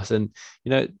weight class. And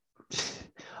you know,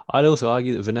 I'd also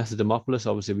argue that Vanessa Demopoulos,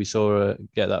 obviously we saw her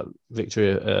get that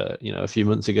victory a few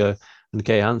months ago, and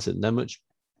Kay Hansen, they're much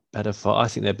better fight. I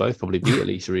think they both probably beat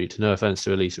Elise Reed. No offense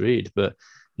to Elise Reed, but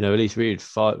you know, Elise Reed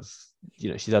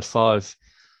she's had five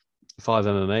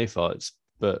MMA fights,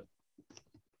 but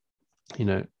you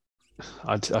know,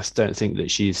 I just don't think that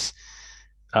she's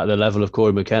at the level of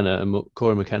Corey McKenna, and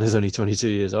Corey McKenna is only 22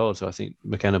 years old, so I think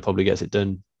McKenna probably gets it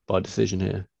done by decision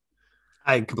here.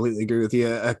 I completely agree with you.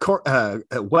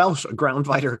 A Welsh ground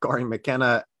fighter, Corey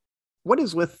McKenna. What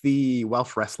is with the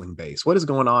Welsh wrestling base? What is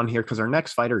going on here? Because our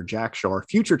next fighter, Jack Shore,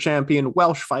 future champion,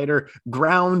 Welsh fighter,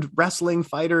 ground wrestling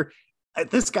fighter.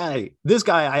 This guy,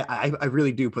 I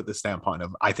really do put the stamp on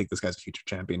him. I think this guy's a future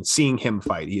champion. Seeing him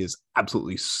fight, he is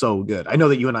absolutely so good. I know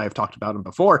that you and I have talked about him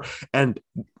before, and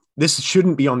this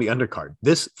shouldn't be on the undercard.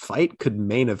 This fight could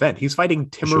main event. He's fighting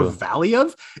Timur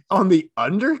Valiev on the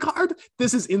undercard.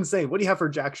 This is insane. What do you have for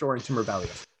Jack Shore and Timur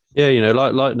Valiev? Yeah, you know,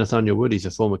 like Nathaniel Wood, he's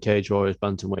a former Cage Warriors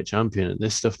bantamweight champion, and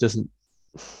this stuff doesn't.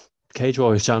 Cage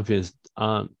Warriors champions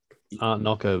aren't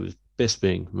knockouts.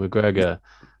 Bisping, McGregor,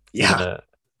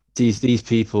 these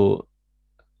people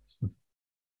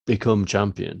become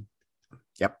champion.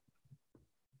 Yep.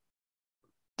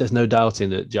 There's no doubting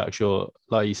that Jack Shore,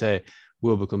 like you say,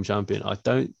 will become champion. I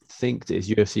don't think that his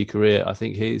UFC career, I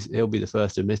think he'll be the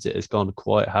first to admit it, has gone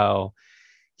quite how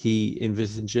he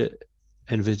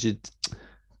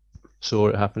saw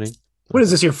it happening. What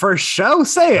is this, your first show?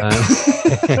 Say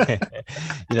it.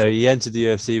 You know, he entered the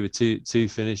UFC with two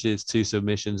finishes, 2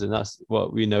 submissions, and that's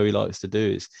what we know he likes to do,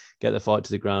 is get the fight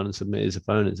to the ground and submit his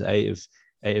opponents. Eight of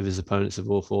his opponents have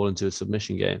all fallen to a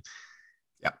submission game.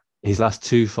 Yeah. His last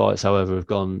 2 fights, however, have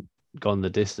gone the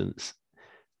distance.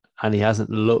 And he hasn't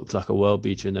looked like a world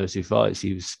beater in those 2 fights.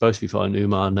 He was supposed to be fighting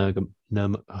Umar I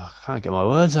can't get my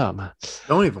words out, man.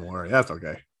 Don't even worry. That's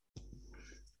okay.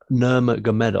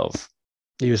 Nurmagomedov.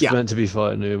 He was meant to be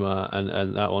fighting Umar,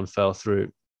 and that one fell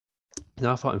through.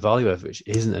 Now fighting Valiev, which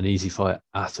isn't an easy fight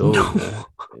at all. No. You know?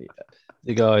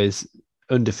 The guy is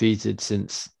undefeated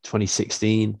since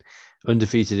 2016,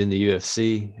 undefeated in the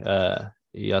UFC.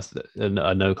 He has a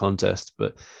no contest.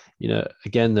 But, you know,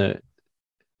 again,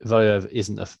 Valiev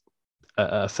isn't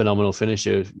a phenomenal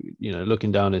finisher. You know,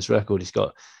 looking down his record, he's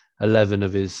got 11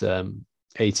 of his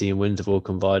 18 wins have all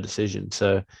come via decision.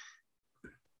 So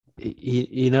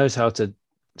he knows how to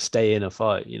stay in a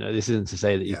fight. You know, this isn't to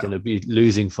say that he's going to be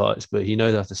losing fights, but he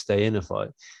knows how to stay in a fight.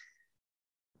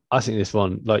 I think this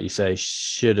one, like you say,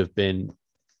 should have been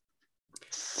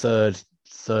second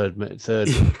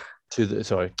to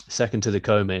the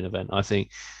co-main event. I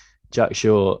think Jack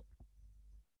Shore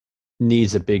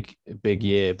needs a big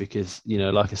year, because, you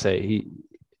know, like I say,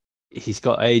 he's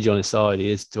got age on his side.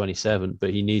 He is 27,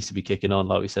 but he needs to be kicking on.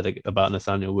 Like we said about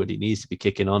Nathaniel Wood, he needs to be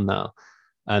kicking on now,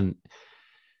 and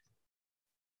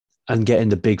getting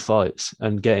the big fights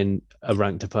and getting a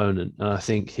ranked opponent. And I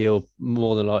think he'll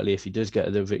more than likely, if he does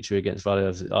get the victory against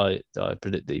Valiev, I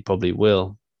predict that he probably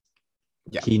will.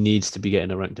 Yeah. He needs to be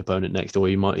getting a ranked opponent next, or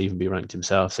he might even be ranked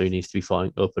himself. So he needs to be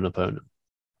fighting up an opponent.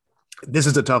 this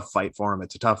is a tough fight for him.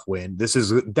 It's a tough win. This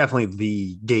is definitely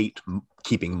the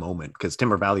gatekeeping moment because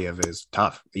Timur Valiev is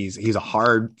tough. He's a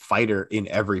hard fighter in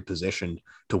every position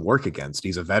to work against.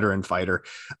 He's a veteran fighter.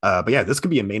 But yeah, this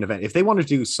could be a main event. If they want to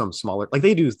do some smaller, like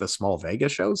they do the small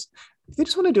Vegas shows, if they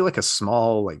just want to do like a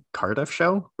small like Cardiff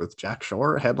show with Jack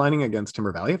Shore headlining against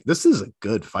Timur Valiev, this is a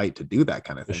good fight to do that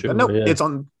kind of thing. Sure, but no, yeah. it's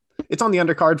on the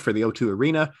undercard for the O2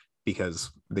 Arena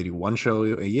because they do one show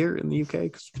a year in the UK.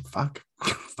 Because fuck.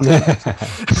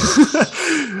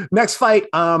 Next fight,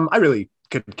 I really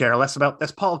could care less about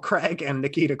this. Paul Craig and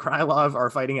Nikita Krylov are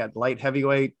fighting at light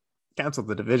heavyweight. Canceled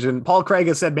the division. Paul Craig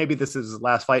has said maybe this is his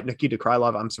last fight. Nikita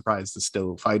Krylov, I'm surprised, is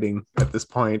still fighting at this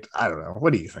point. I don't know.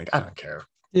 What do you think? I don't care.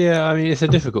 Yeah, I mean, it's a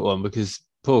difficult one because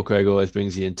Paul Craig always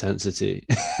brings the intensity.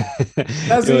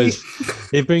 Does he?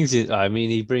 He brings it. I mean,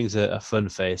 he brings a fun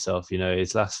face off. You know,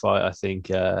 his last fight, I think,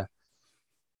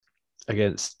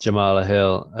 against Jamala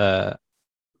Hill,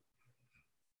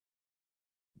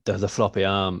 the floppy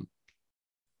arm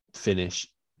finish.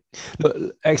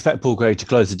 Look, expect Paul Craig to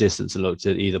close the distance and look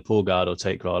to either pull guard or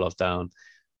take Krylov down.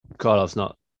 Krylov's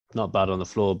not bad on the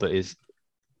floor, but his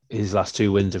last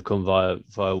two wins have come via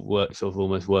work, sort of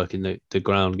almost working the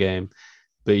ground game.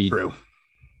 But he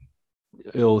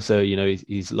also, you know,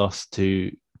 he's lost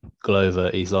to Glover,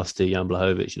 he's lost to Jan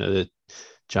Blachowicz, you know, the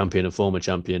champion and former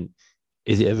champion.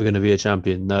 Is he ever going to be a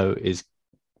champion? No. Is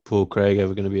Paul Craig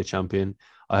ever going to be a champion?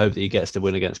 I hope that he gets to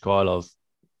win against Krylov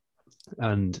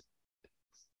and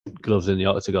gloves in the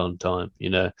octagon time, you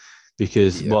know,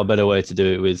 because what a better way to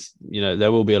do it with, you know,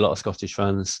 there will be a lot of Scottish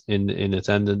fans in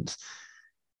attendance.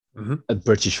 Mm-hmm.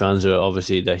 British fans are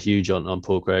obviously, they're huge on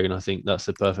Paul Craig, and I think that's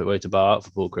the perfect way to bow out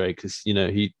for Paul Craig because, you know,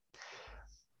 he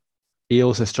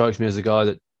also strikes me as a guy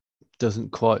that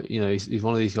doesn't quite, you know, he's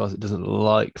one of these guys that doesn't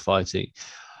like fighting.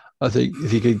 I think if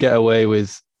he could get away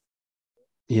with,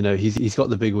 you know, he's got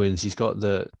the big wins. He's got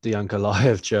the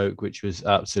Ankalaev choke, which was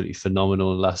absolutely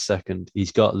phenomenal in last second.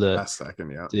 He's got the last second,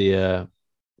 the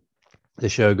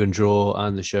Shogun draw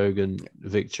and the Shogun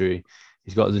victory.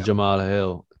 He's got the Jamala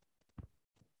Hill.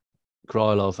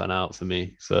 Krylov and out for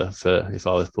me for if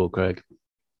I was Paul Craig.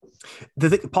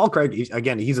 Paul Craig,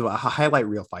 again, he's a highlight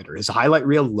reel fighter. His highlight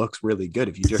reel looks really good.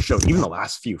 If you just show even the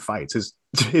last few fights,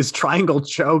 his triangle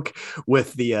choke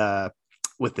with the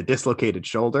dislocated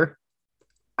shoulder,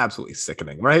 absolutely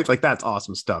sickening, right? Like that's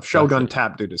awesome stuff. Shogun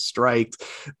tap due to strikes.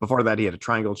 Before that, he had a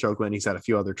triangle choke win. He's had a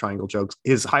few other triangle chokes.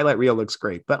 His highlight reel looks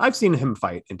great, but I've seen him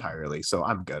fight entirely, so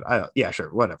I'm good.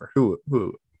 Sure, whatever.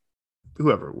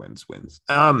 Whoever wins. Let's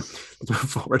move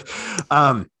forward.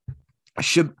 I'm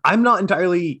not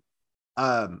entirely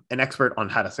an expert on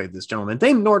how to say this gentleman's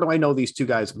name, nor do I know these two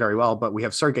guys very well, but we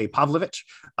have Sergey Pavlovich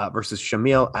versus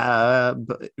Shamil.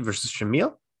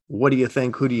 What do you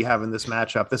think? Who do you have in this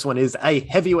matchup? This one is a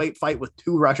heavyweight fight with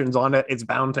two Russians on it. It's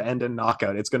bound to end in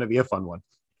knockout. It's going to be a fun one.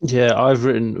 Yeah, I've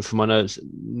written for my notes.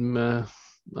 I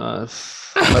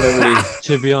don't really,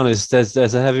 to be honest,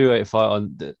 there's a heavyweight fight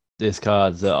on this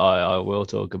card that I will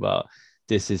talk about.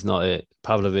 This is not it.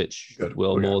 Pavlovich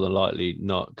will more than likely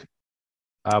knock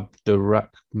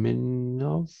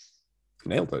Abdurakhmanov.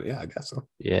 Nailed it. Yeah, I guess so.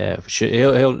 Yeah,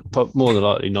 he'll more than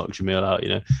likely knock Jamil out. You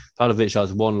know, Pavlovich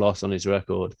has one loss on his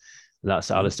record, and that's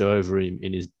Alistair Overeem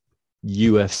in his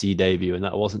UFC debut, and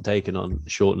that wasn't taken on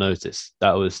short notice.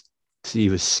 He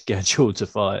was scheduled to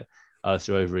fight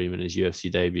Alistair Overeem in his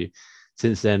UFC debut.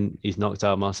 Since then, he's knocked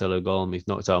out Marcelo Golm. He's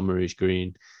knocked out Maurice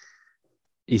Green.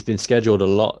 He's been scheduled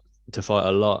to fight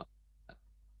a lot.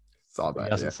 Saw that. He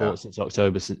hasn't fought since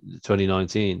October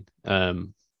 2019.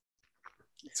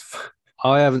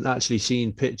 I haven't actually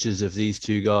seen pictures of these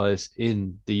two guys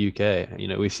in the UK. You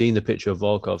know, we've seen the picture of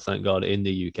Volkov, thank God, in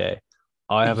the UK.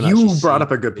 I haven't. You brought up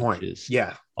a good point.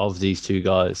 Yeah, of these two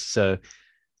guys. So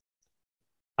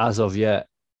as of yet,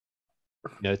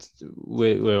 you know,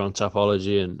 we're on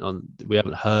Tapology and we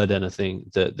haven't heard anything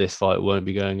that this fight won't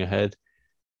be going ahead.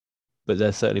 But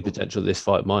there's certainly potential this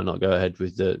fight might not go ahead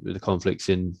with the conflicts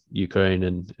in Ukraine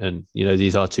and you know,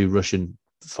 these are two Russian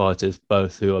fighters,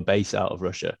 both who are based out of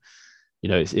Russia. You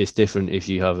know, it's different if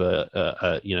you have for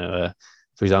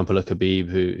example, a Khabib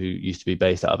who used to be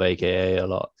based out of AKA a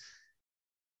lot.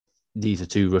 These are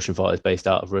two Russian fighters based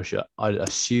out of Russia. I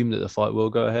assume that the fight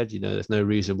will go ahead. You know, there's no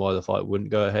reason why the fight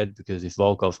wouldn't go ahead, because if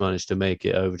Volkov's managed to make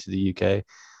it over to the UK,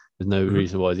 there's no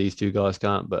reason why these two guys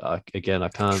can't. But I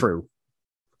can't. True.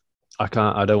 I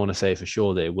don't want to say for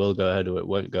sure that it will go ahead or it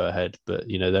won't go ahead, but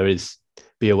you know,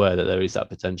 be aware that there is that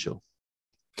potential.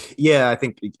 Yeah, I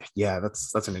think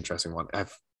that's an interesting one.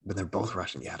 but they're both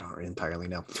Russian. Yeah, I don't entirely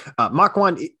know.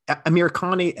 Makwan,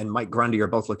 Amirkhani, and Mike Grundy are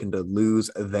both looking to lose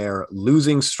their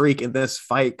losing streak in this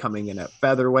fight, coming in at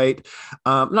featherweight.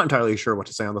 I'm not entirely sure what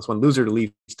to say on this one. Loser to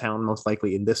leave town, most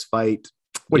likely in this fight.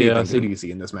 What do you think? Who do you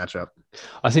see in this matchup?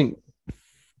 I think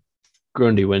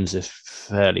Grundy wins this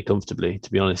fairly comfortably.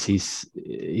 To be honest, he's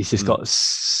just got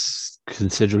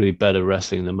considerably better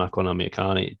wrestling than Makwan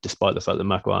Amirkhani, despite the fact that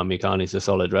Makwan Amirkhani is a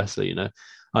solid wrestler. You know,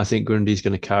 I think Grundy's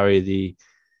going to carry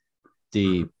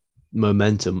the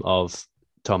momentum of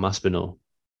Tom Aspinall.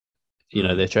 You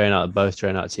know, they both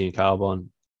train out of Team Kaobon.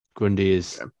 Grundy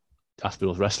is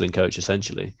Aspinall's wrestling coach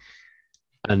essentially,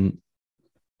 and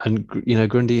you know,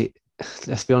 Grundy,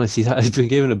 let's be honest, he's been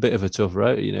given a bit of a tough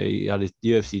road. You know, he had his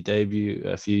UFC debut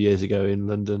a few years ago in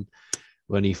London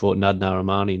when he fought Nadnar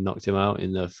Amani, knocked him out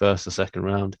in the first or second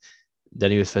round.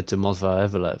 Then he was fed to Movsar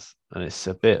Evelev, and it's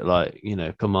a bit like, you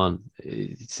know, come on,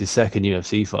 it's his second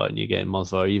UFC fight, and you're getting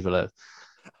Movsar Evelev.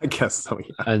 I guess so,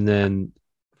 yeah. And then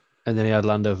he had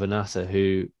Lando Vannata,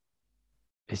 who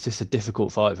it's just a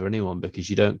difficult fight for anyone because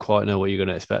you don't quite know what you're going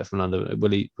to expect from Lando.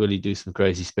 Will he do some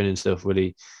crazy spinning stuff? Will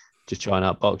he just try and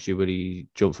outbox you? Will he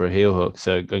jump for a heel hook?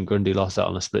 So Grundy lost that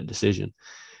on a split decision.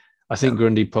 I think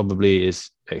Grundy probably is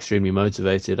extremely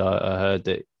motivated. I heard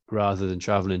that rather than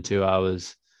traveling 2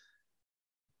 hours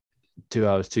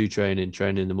to training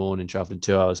in the morning, traveling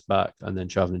 2 hours back, and then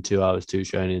traveling 2 hours to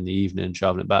training in the evening and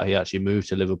traveling back, he actually moved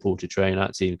to Liverpool to train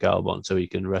at Team Kaobon so he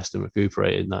can rest and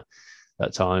recuperate in that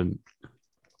time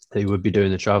he would be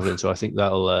doing the traveling. So I think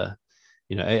that'll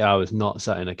 8 hours not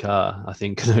sat in a car, I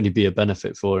think can only be a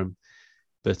benefit for him.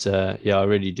 But I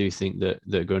really do think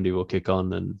that Grundy will kick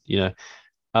on, and you know,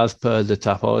 as per the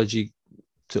Tapology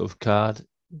sort of card,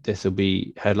 this will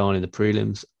be headlining the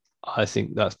prelims. I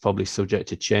think that's probably subject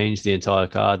to change. The entire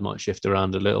card might shift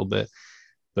around a little bit,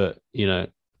 but you know,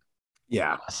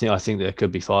 I think there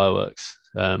could be fireworks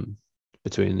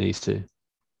between these two.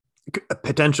 A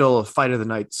potential fight of the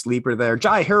night sleeper there.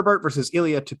 Jai Herbert versus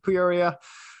Ilia Topuria.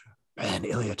 And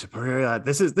Ilia Topuria,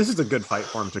 this is a good fight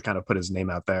for him to kind of put his name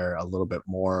out there a little bit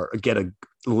more, get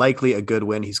likely a good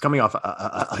win. He's coming off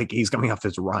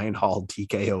his Ryan Hall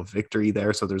TKO victory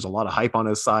there, so there's a lot of hype on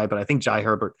his side. But I think Jai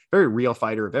Herbert, very real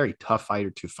fighter, very tough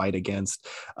fighter to fight against.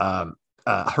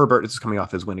 Herbert is coming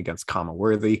off his win against Kama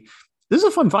Worthy. This is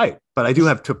a fun fight, but I do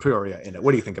have Topuria in it.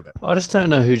 What do you think of it? I just don't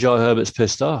know who Jai Herbert's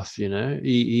pissed off. You know,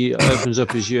 he opens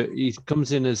up he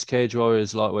comes in as Cage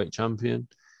Warriors lightweight champion.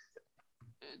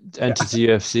 Entered the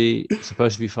UFC,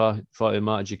 supposed to be fighting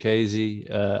Mark Jacasey.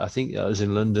 I think that was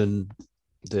in London,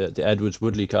 the Edwards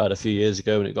Woodley card a few years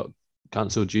ago when it got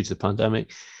cancelled due to the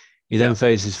pandemic. He then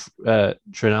faces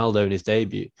Trinaldo in his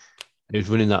debut. He was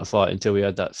winning that fight until we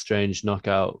had that strange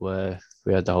knockout where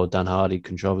we had the whole Dan Hardy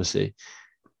controversy.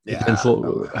 He then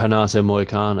fought Renato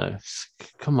Moicano.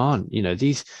 Come on, you know,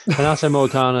 these Renato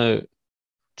Moicano,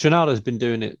 Trinaldo's been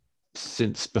doing it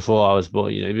since before I was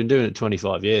born. You know, he's been doing it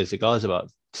 25 years. The guy's about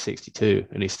 62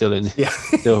 and he's still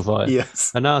still fighting.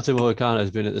 Yes. Renato Moicano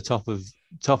has been at the top of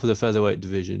the featherweight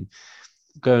division,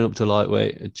 going up to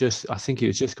lightweight. I think he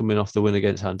was just coming off the win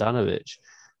against Handanovic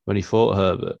when he fought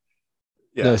Herbert.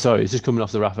 No, sorry, he's just coming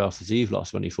off the Rafael Fiziev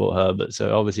loss when he fought Herbert.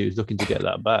 So obviously he was looking to get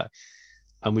that back.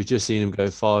 And we've just seen him go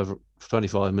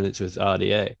 25 minutes with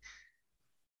RDA.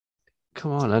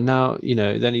 Come on. And now, you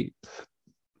know, then he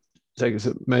takes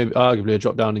maybe arguably a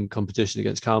drop down in competition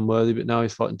against Callum Worthy, but now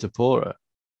he's fighting Topuria.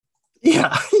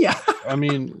 Yeah. I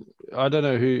mean, I don't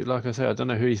know who, like I say, I don't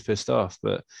know who he's pissed off,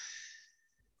 but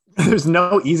there's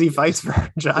no easy fights for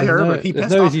Jai Herbert.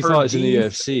 There's no easy fights in the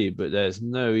UFC, but there's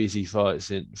no easy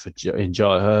fights in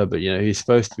Jai Herbert. You know, he's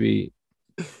supposed to be,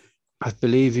 I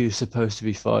believe he was supposed to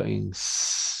be fighting.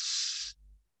 This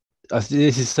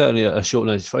is certainly a short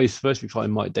notice fight. He's supposed to be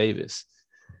fighting Mike Davis.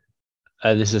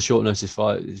 And this is a short notice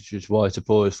fight, which is why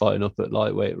Topuria is fighting up at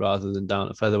lightweight rather than down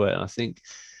at featherweight. And I think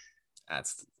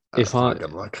if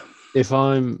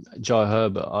I'm Jai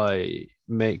Herbert, I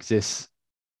make this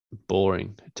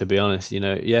boring, to be honest. You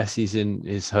know, yes, he's in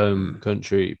his home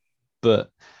country,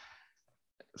 but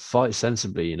fight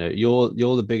sensibly. You know, you're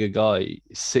the bigger guy,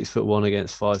 6'1"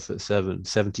 against 5'7",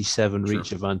 77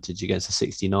 reach advantage against a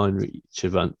 69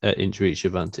 inch reach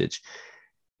advantage.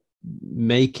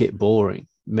 Make it boring.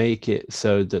 Make it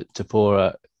so that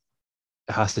Topuria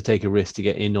has to take a risk to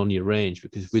get in on your range,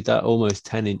 because with that almost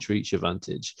 10-inch reach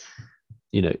advantage,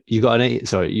 you know, you got an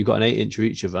 8-inch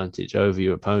reach advantage over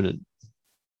your opponent,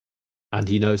 and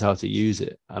he knows how to use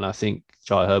it. And I think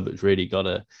Jai Herbert's really got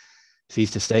to, if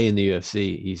he's to stay in the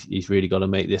UFC, he's really got to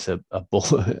make this a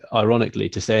ironically,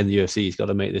 to stay in the UFC, he's got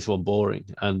to make this one boring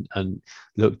and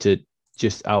look to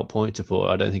just outpoint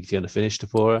Topuria. I don't think he's going to finish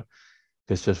Topuria,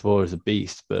 because Tesfaye is a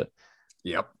beast, but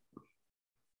yep.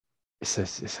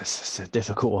 It's a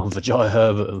difficult one for Jai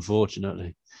Herbert,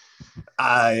 unfortunately.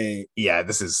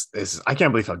 This is I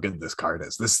can't believe how good this card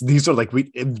is. These are like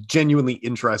genuinely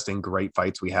interesting, great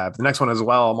fights we have. The next one as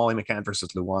well, Molly McCann versus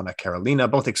Luana Carolina,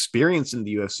 both experienced in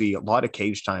the UFC, a lot of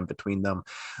cage time between them.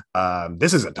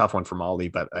 This is a tough one for Molly,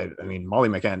 but I mean Molly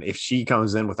McCann, if she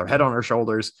comes in with her head on her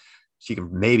shoulders, she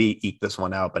can maybe eke this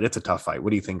one out, but it's a tough fight. What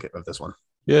do you think of this one?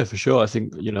 Yeah, for sure. I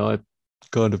think, I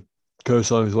kind of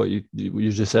co-sign with what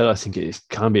you just said. I think it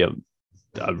can be a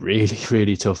really,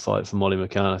 really tough fight for Molly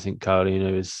McCann. I think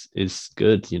Carolina is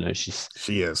good.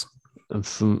 She is.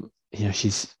 And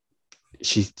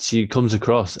she comes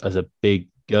across as a big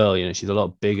girl. She's a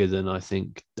lot bigger than I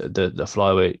think the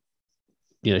flyweight.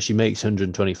 She makes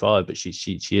 125, but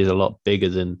she is a lot bigger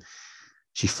than.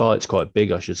 She fights quite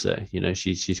big, I should say.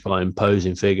 She's quite an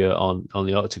imposing figure on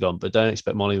the octagon, but don't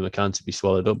expect Molly McCann to be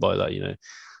swallowed up by that.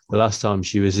 The last time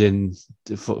she was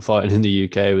fighting in the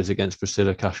UK was against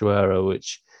Priscilla Cachoeira,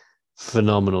 which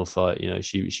phenomenal fight.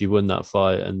 She won that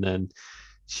fight, and then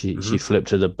she flipped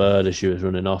to the bird as she was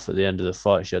running off at the end of the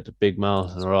fight. She had the big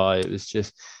mouth and her eye. It was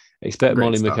just expect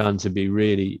Molly McCann to be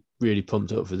really, really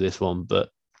pumped up for this one, but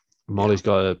Molly's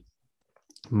got to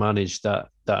manage that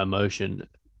emotion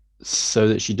so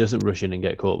that she doesn't rush in and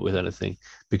get caught with anything,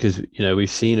 because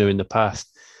we've seen her in the past,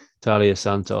 Talia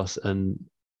Santos and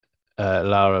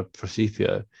Laura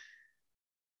Procipio.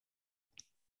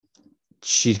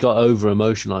 She's got over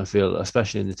emotion, I feel,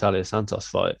 especially in the Talia Santos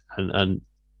fight, and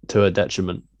to her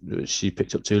detriment, she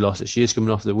picked up 2 losses. She is coming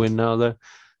off the win now, though,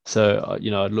 so I'd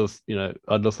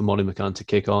love for Molly McCann to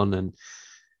kick on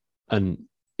and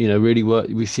really work.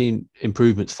 We've seen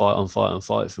improvements fight on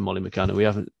fight for Molly McCann, and we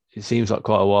haven't. It seems like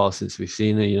quite a while since we've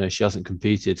seen her. She hasn't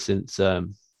competed since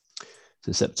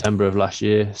September of last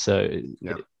year. So,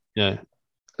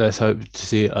 let's hope to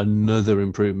see another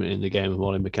improvement in the game of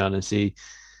Molly McCann and see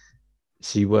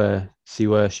where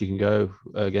she can go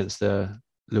against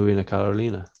Luana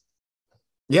Carolina.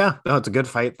 Yeah, no, it's a good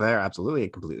fight there. Absolutely. I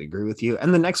completely agree with you.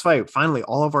 And the next fight, finally,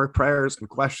 all of our prayers and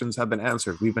questions have been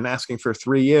answered. We've been asking for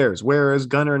 3 years. Where is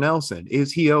Gunnar Nelson?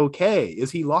 Is he okay? Is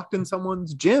he locked in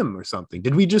someone's gym or something?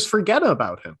 Did we just forget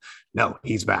about him? No,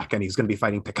 he's back, and he's going to be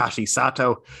fighting Takashi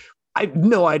Sato. I have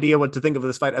no idea what to think of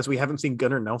this fight, as we haven't seen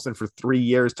Gunnar Nelson for 3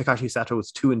 years. Takashi Sato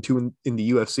is 2-2 in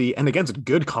the UFC, and against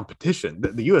good competition.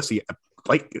 The UFC,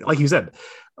 like you said,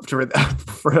 for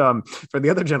the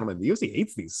other gentleman, the UFC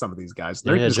hates some of these guys.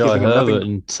 They're just Jai Herbert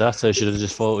and Sato should have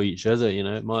just fought each other.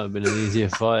 It might have been an easier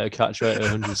fight. A catch rate of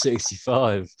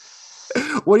 165.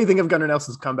 What do you think of Gunnar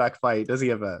Nelson's comeback fight? Does he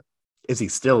have is he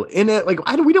still in it? Like,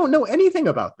 we don't know anything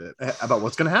about about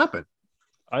what's going to happen.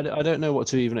 I don't know what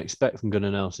to even expect from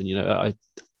Gunnar Nelson.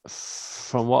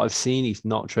 From what I've seen, he's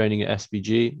not training at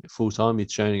SBG full time.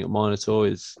 He's training at Minotaur,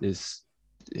 is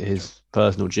his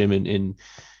personal gym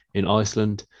in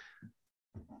Iceland.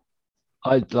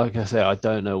 Like I say, I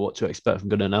don't know what to expect from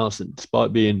Gunnar Nelson,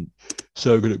 despite being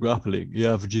so good at grappling. He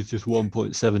averages just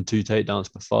 1.72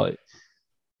 takedowns per fight.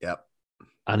 Yep.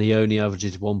 And he only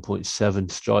averages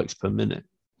 1.7 strikes per minute,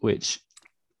 which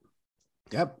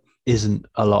isn't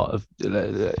a lot of,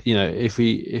 if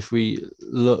we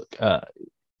look at,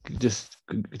 just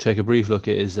take a brief look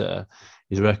at his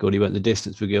record. He went the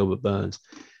distance for Gilbert Burns.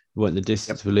 He went the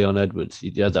distance for Leon Edwards.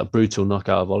 He had that brutal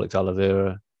knockout of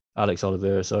Alex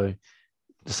Oliveira.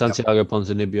 The Santiago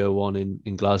Ponzinibbio one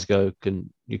in Glasgow,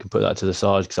 you can put that to the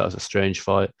side because that was a strange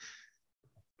fight.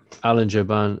 Alan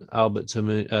Jouban, Albert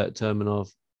Terminov.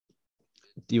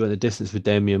 You went the distance with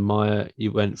Damian Maia.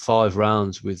 You went 5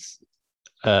 rounds with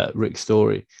Rick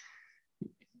Story.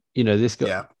 This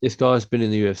guy's been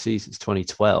in the UFC since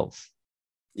 2012.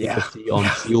 Yeah. UFC on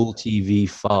Fuel TV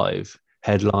 5,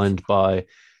 headlined by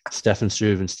Stefan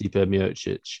Struve and Stipe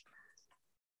Miocic.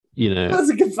 That's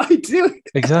a good fight too.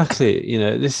 Exactly.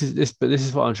 This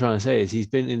is what I'm trying to say, is he's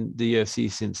been in the UFC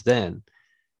since then.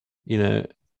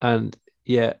 And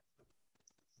yet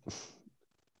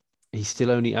he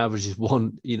still only averages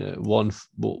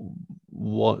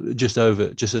just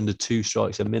under 2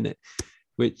 strikes a minute,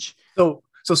 which so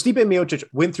Stipe Miocic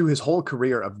went through his whole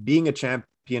career of being a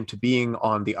champion to being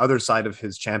on the other side of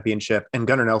his championship, and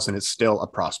Gunnar Nelson is still a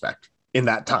prospect in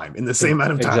that time, in the same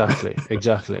amount of time.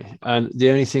 Exactly. And the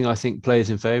only thing I think plays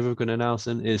in favor of Gunnar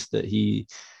Nelson is that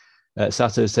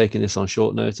Sato's taking this on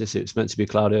short notice. It was meant to be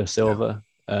Claudio Silva,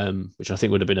 which I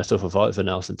think would have been a tougher fight for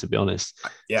Nelson, to be honest.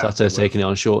 Sato's taking it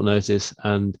on short notice,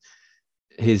 and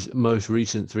his most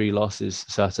recent 3 losses,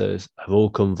 Sato's, have all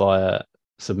come via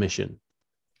submission.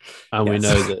 And we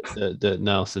know that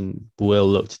Nelson will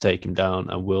look to take him down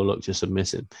and will look to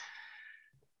submit him.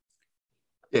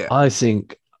 Yeah. I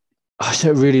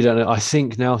don't know. I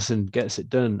think Nelson gets it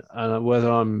done, and whether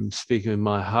I'm speaking with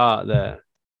my heart there,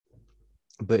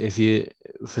 but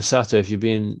for Sato, if you're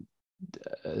being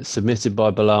submitted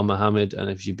by Bilal Muhammad, and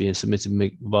if you're being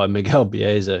submitted by Miguel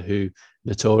Bieza, who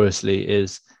notoriously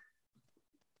is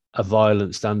a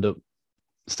violent stand-up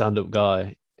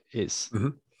guy, it's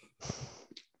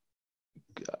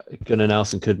Gunnar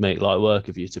Nelson could make light work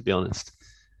of you, to be honest.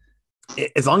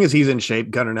 As long as he's in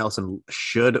shape, Gunnar Nelson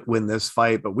should win this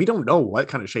fight, but we don't know what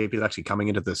kind of shape he's actually coming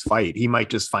into this fight. He might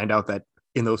just find out that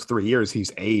in those 3 years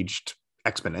he's aged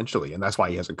exponentially, and that's why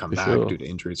he hasn't come back due to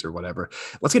injuries or whatever.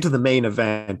 Let's get to the main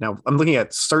event. Now, I'm looking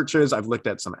at searches. I've looked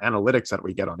at some analytics that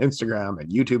we get on Instagram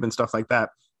and YouTube and stuff like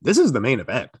that. This is the main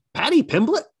event. Paddy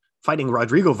Pimblett fighting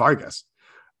Rodrigo Vargas.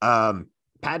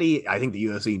 Paddy, I think the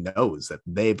UFC knows that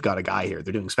they've got a guy here.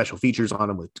 They're doing special features on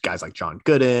him with guys like John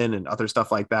Gooden and other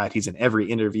stuff like that. He's in every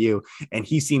interview, and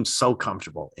he seems so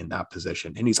comfortable in that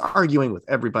position. And he's arguing with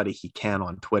everybody he can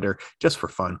on Twitter just for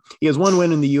fun. He has one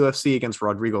win in the UFC against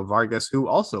Rodrigo Vargas, who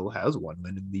also has one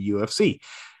win in the UFC.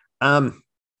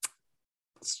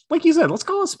 Like you said, let's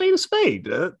call a spade a spade.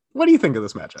 What do you think of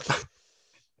this matchup?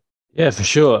 Yeah, for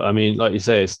sure. I mean, like you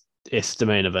say, it's the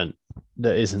main event.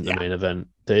 That isn't the main event.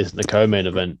 There isn't the co-main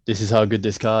event. This is how good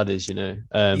this card is, you know.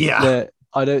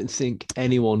 I don't think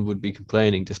anyone would be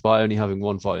complaining, despite only having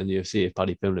one fight in the UFC, if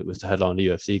Paddy Pimblett was to headline the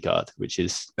UFC card, which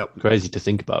is crazy to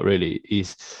think about, really.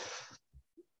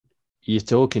 You're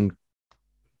talking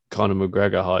Conor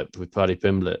McGregor hype with Paddy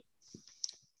Pimblett.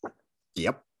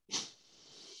 Yep.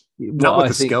 Not with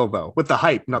the skill, though. With the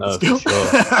hype, not the skill.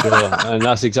 Sure. And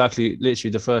that's exactly,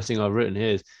 literally, the first thing I've written here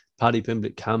is Paddy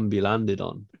Pimblett can be landed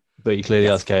on, but he clearly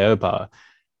has KO power,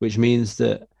 which means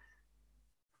that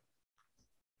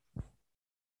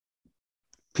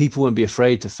people won't be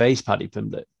afraid to face Paddy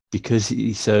Pimblett because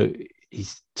he's so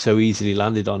easily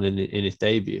landed on in his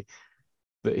debut.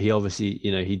 But he obviously,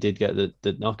 you know, he did get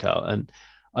the knockout, and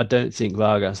I don't think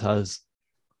Vargas has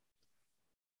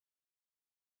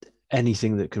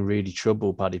anything that can really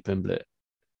trouble Paddy Pimblett.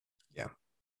 Yeah,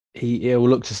 he'll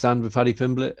look to stand with Paddy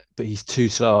Pimblett, but he's too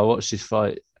slow. I watched his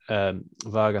fight.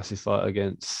 Vargas's fight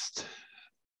against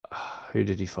who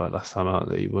did he fight last time out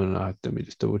that he won? Let me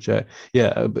just double check.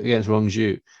 Yeah, against Rong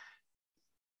Zhu.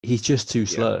 He's just too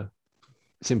slow.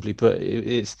 Simply put,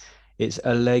 it's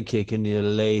a leg kick and a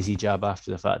lazy jab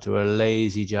after the fact, or a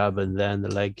lazy jab and then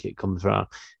the leg kick comes around.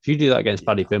 If you do that against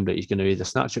Paddy Pimblett, he's going to either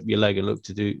snatch up your leg and look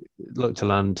to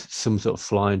land some sort of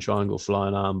flying triangle,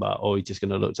 flying armbar, or he's just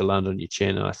going to look to land on your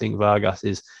chin. And I think Vargas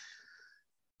is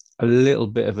a little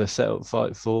bit of a setup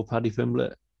fight for Paddy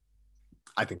Pimblett.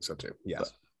 I think so too.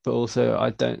 Yes, but also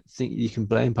I don't think you can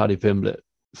blame Paddy Pimblett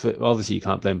for. Obviously, you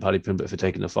can't blame Paddy Pimblett for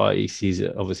taking the fight. He sees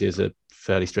it obviously as a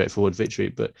fairly straightforward victory.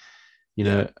 But you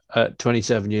know, at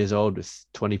 27 years old with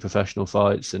 20 professional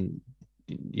fights, and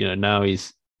you know now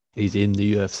he's in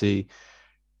the UFC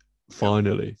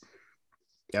finally.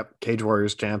 Yep, Cage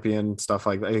Warriors champion, stuff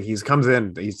like that. He comes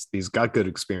in. He's got good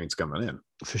experience coming in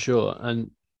for sure, and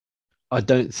I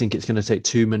don't think it's going to take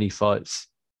too many fights.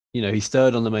 You know, he's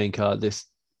third on the main card this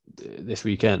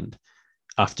weekend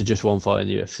after just one fight in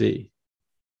the UFC.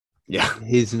 Yeah.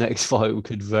 His next fight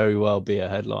could very well be a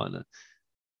headliner.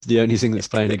 The only thing that's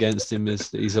playing against him is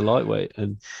that he's a lightweight,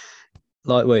 and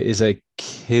lightweight is a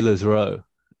killer's row.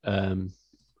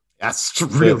 That's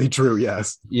really true,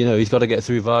 yes. You know, he's got to get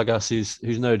through Vargas, who's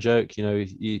no joke. You know,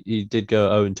 he did go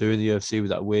 0-2 in the UFC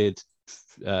with that weird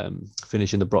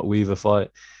finish in the Brock Weaver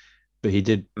fight. But he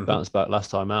did bounce back last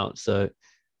time out. So,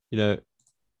 you know,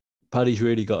 Paddy's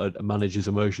really got to manage his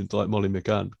emotions like Molly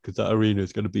McCann, because that arena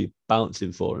is going to be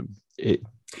bouncing for him.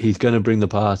 He's going to bring the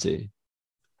party,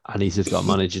 and he's just got to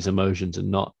manage his emotions and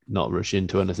not rush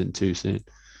into anything too soon.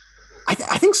 I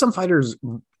think some fighters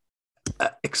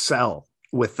excel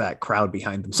with that crowd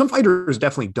behind them. Some fighters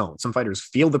definitely don't. Some fighters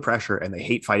feel the pressure and they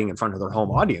hate fighting in front of their home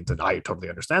audience. And I totally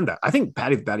understand that. I think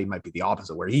Paddy might be the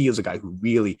opposite, where he is a guy who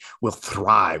really will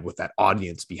thrive with that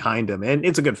audience behind him. And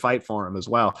it's a good fight for him as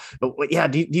well. But yeah,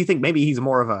 do you think maybe he's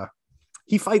more of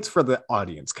he fights for the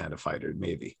audience kind of fighter,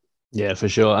 maybe? Yeah, for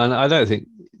sure. And I don't think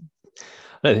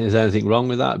there's anything wrong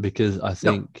with that, because I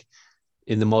think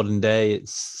in the modern day,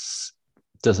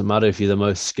 doesn't matter if you're the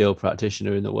most skilled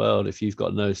practitioner in the world, if you've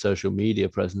got no social media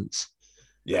presence.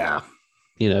 Yeah.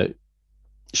 You know,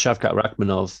 Shavkat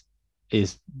Rakhmonov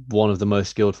is one of the most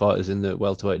skilled fighters in the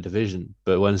welterweight division.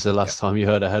 But when's the last time you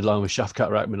heard a headline with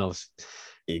Shavkat Rakhmonov?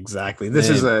 Exactly. This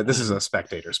is a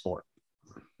spectator sport.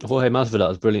 Jorge Masvidal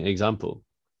is a brilliant example.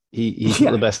 He's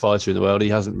not the best fighter in the world. He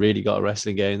hasn't really got a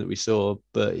wrestling game that we saw,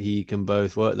 but he can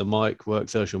both work the mic, work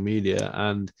social media,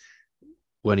 and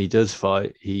when he does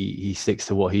fight, he sticks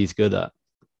to what he's good at,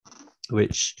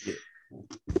 which,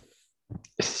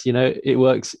 you know, it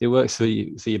works. It works for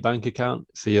you, for your bank account,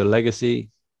 for your legacy.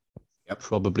 Yep.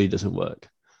 Probably doesn't work.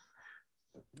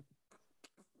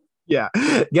 Yeah,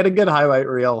 get a good highlight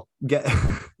reel.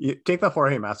 You take the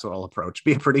Jorge Masvidal approach.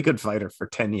 Be a pretty good fighter for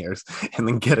 10 years, and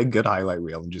then get a good highlight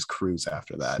reel and just cruise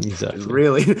after that. Exactly. Just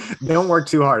really don't work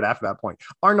too hard after that point.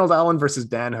 Arnold Allen versus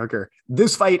Dan Hooker.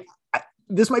 This fight,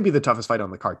 this might be the toughest fight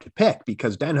on the card to pick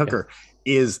because Dan Hooker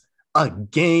is a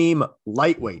game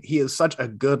lightweight. He is such a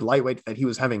good lightweight that he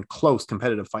was having close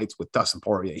competitive fights with Dustin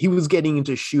Poirier. He was getting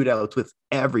into shootouts with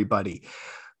everybody.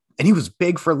 And he was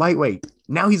big for lightweight.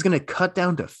 Now he's going to cut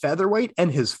down to featherweight,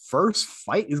 and his first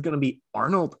fight is going to be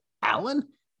Arnold Allen.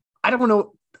 I don't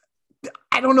know.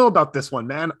 I don't know about this one,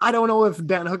 man. I don't know if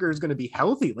Dan Hooker is going to be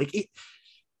healthy.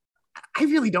 I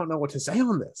really don't know what to say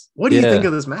on this. What do you think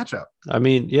of this matchup? I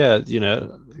mean, you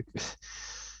know,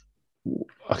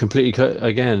 I completely,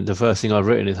 again, the first thing I've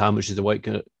written is how much is the weight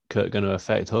cut going to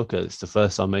affect Hooker? It's the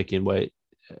first time making weight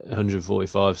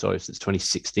 145, since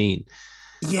 2016.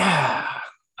 Yeah.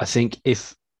 I think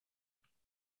if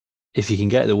he can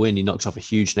get the win, he knocks off a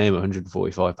huge name at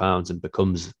 145 pounds and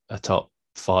becomes a top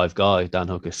 5 guy, Dan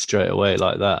Hooker, straight away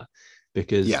like that.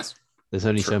 Because there's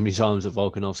only so many times that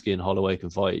Volkanovski and Holloway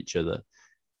can fight each other.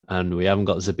 And we haven't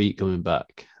got Zabit coming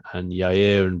back. And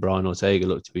Yair and Brian Ortega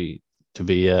look to be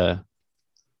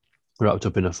wrapped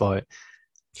up in a fight.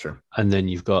 Sure. And then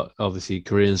you've got, obviously,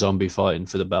 Korean Zombie fighting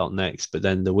for the belt next. But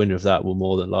then the winner of that will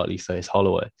more than likely face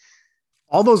Holloway.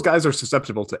 All those guys are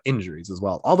susceptible to injuries as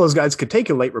well. All those guys could take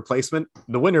a late replacement.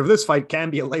 The winner of this fight can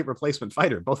be a late replacement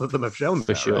fighter. Both of them have shown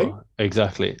for that, sure. Right?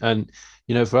 Exactly. And,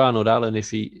 you know, for Arnold Allen,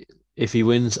 if he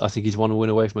wins, I think he's one win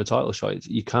away from a title shot.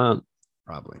 You can't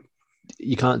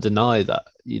deny that.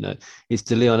 You know, it's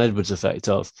the Leon Edwards effect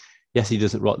of, yes, he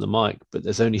doesn't rock the mic, but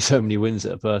there's only so many wins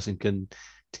that a person can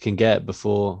get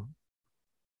before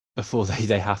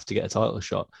they have to get a title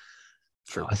shot.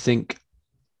 True. I think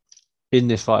in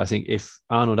this fight, I think if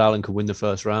Arnold Allen could win the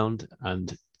first round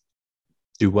and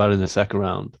do well in the second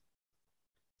round,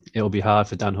 it'll be hard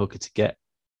for Dan Hooker to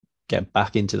get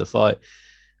back into the fight,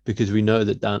 because we know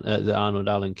that that Arnold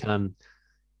Allen can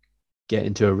get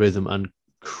into a rhythm and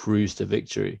cruise to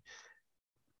victory.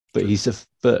 But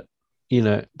you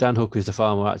know, Dan Hooker is the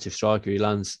far more active striker. He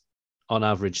lands on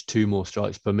average 2 more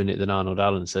strikes per minute than Arnold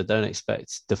Allen. So don't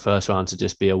expect the first round to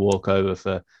just be a walkover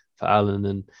for Allen.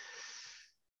 And,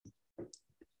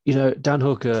 you know, Dan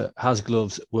Hooker has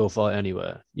gloves, will fight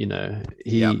anywhere. You know,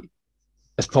 he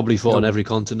has probably fought on every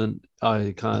continent.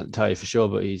 I can't tell you for sure,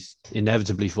 but he's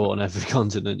inevitably fought on every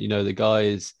continent. You know, the guy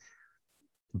is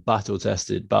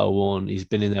battle-tested, battle-worn. He's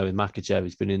been in there with Makhachev.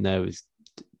 He's been in there with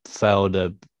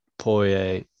Felder,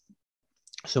 Poirier,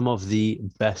 some of the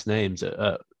best names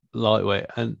at lightweight.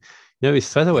 And, you know,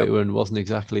 his featherweight run wasn't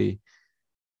exactly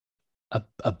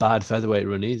a bad featherweight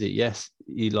run either. Yes,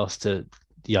 he lost to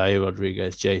Yair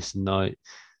Rodriguez, Jason Knight,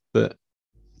 but,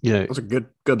 you know, those are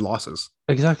good losses.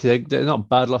 Exactly, they're not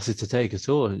bad losses to take at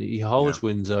all. He holds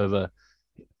wins over.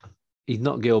 He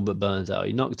knocked Gilbert Burns out.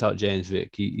 He knocked out James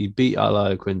Vick. He beat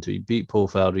Al Quinto. He beat Paul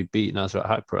Felder. He beat Nasrat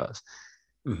Haqparast.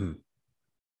 Mm-hmm.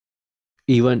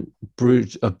 He went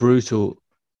had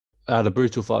a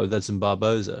brutal fight with Edson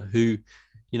Barboza, who,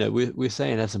 you know, we're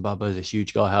saying Edson Barboza is a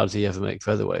huge guy. How does he ever make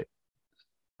featherweight?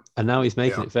 And now he's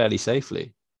making it fairly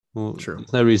safely. Well,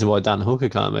 there's no reason why Dan Hooker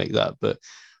can't make that, but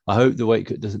I hope the weight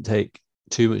cut doesn't take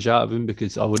too much out of him,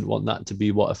 because I wouldn't want that to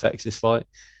be what affects this fight.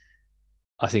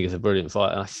 I think it's a brilliant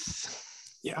fight.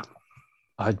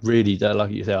 I really,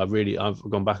 like you say, I've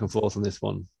gone back and forth on this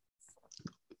one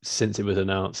since it was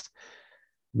announced.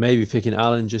 Maybe picking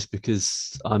Allen just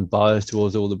because I'm biased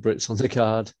towards all the Brits on the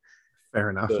card. Fair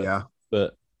enough,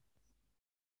 But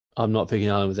I'm not picking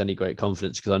Allen with any great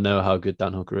confidence because I know how good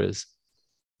Dan Hooker is.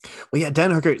 Well,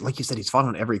 Dan Hooker, like you said, he's fought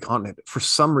on every continent. For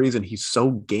some reason, he's so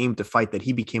game to fight that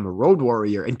he became a road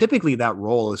warrior. And typically that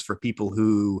role is for people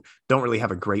who don't really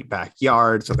have a great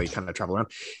backyard, so they kind of travel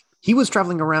around. He was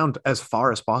traveling around as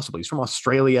far as possible. He's from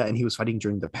Australia, and he was fighting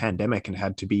during the pandemic and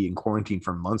had to be in quarantine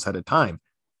for months at a time.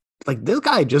 Like, this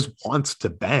guy just wants to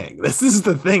bang. This is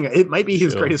the thing. It might be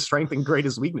his greatest strength and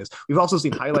greatest weakness. We've also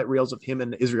seen highlight reels of him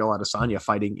and Israel Adesanya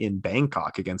fighting in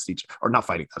Bangkok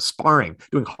sparring,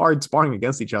 doing hard sparring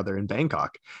against each other in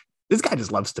Bangkok. This guy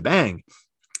just loves to bang.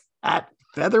 At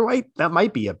featherweight, that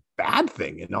might be a bad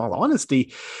thing, in all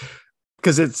honesty,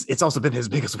 because it's also been his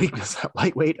biggest weakness at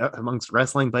lightweight amongst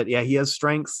wrestling. But yeah, he has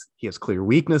strengths. He has clear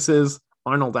weaknesses.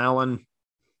 Arnold Allen,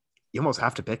 you almost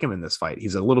have to pick him in this fight.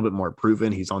 He's a little bit more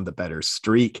proven. He's on the better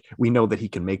streak. We know that he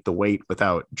can make the weight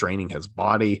without draining his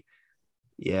body.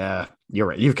 Yeah, you're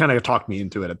right. You've kind of talked me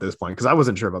into it at this point because I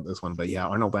wasn't sure about this one. But yeah,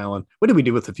 Arnold Allen. What do we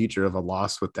do with the future of a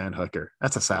loss with Dan Hooker?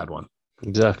 That's a sad one.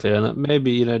 Exactly. And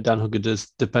maybe, Dan Hooker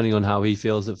does, depending on how he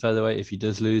feels at featherweight, if he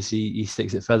does lose, he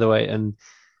sticks at featherweight and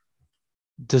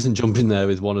doesn't jump in there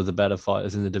with one of the better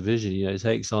fighters in the division. He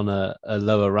takes on a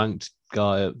lower ranked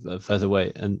guy at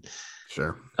featherweight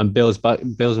Sure. and builds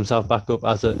himself back up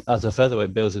as a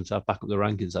featherweight, builds himself back up the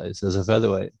rankings, that is, as a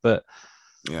featherweight. But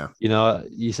yeah,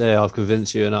 you say I've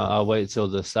convinced you, and I'll wait till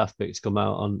the staff picks come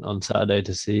out on Saturday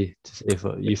to see if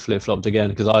you flip flopped again,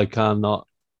 because I cannot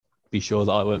be sure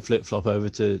that I won't flip flop over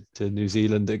to New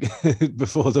Zealand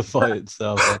before the fight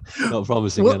itself. Not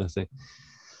promising anything.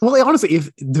 Well, honestly, if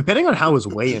depending on how his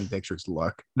weigh-in pictures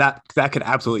look, that could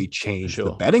absolutely change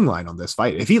the betting line on this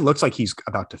fight. If he looks like he's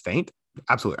about to faint,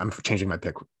 absolutely, I'm changing my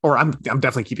pick, or I'm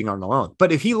definitely keeping Arnold Allen.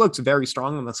 But if he looks very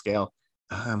strong on the scale,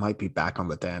 I might be back on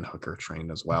the Dan Hooker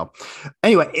train as well.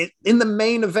 Anyway, in the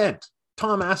main event,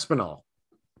 Tom Aspinall,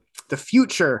 the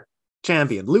future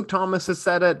champion. Luke Thomas has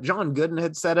said it. John Gooden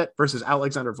had said it versus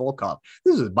Alexander Volkov.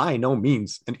 This is by no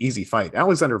means an easy fight.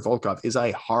 Alexander Volkov is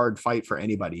a hard fight for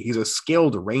anybody. He's a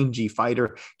skilled, rangy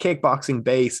fighter, kickboxing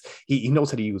base. He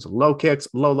knows how to use low kicks,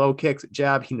 low kicks,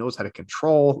 jab. He knows how to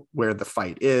control where the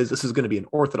fight is. This is going to be an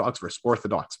orthodox versus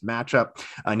orthodox matchup.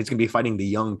 And he's going to be fighting the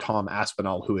young Tom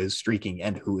Aspinall, who is streaking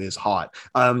and who is hot.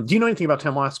 Do you know anything about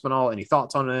Tom Aspinall? Any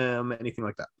thoughts on him? Anything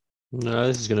like that? No,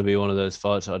 this is going to be one of those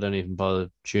fights I don't even bother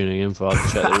tuning in for. I'll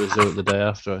check the result the day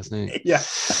after, I think. Yeah,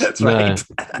 that's right.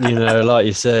 Like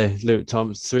you say, Luke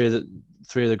Thomas, three of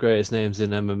the greatest names in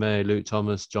MMA, Luke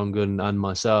Thomas, John Gooden, and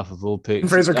myself have all picked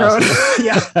Fraser Cohen.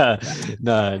 Yeah.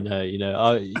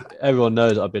 No. Everyone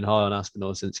knows I've been high on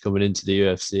Aspinall since coming into the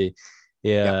UFC.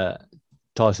 Yeah.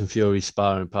 Tyson Fury's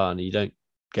sparring partner. You don't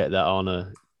get that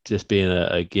honor just being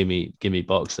a gimme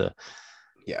boxer.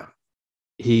 Yeah.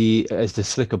 He is the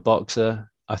slicker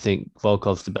boxer. I think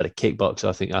Volkov's the better kickboxer.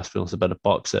 I think Aspinall's the better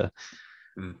boxer.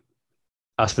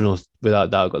 Aspinall's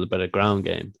without doubt got the better ground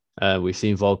game. We've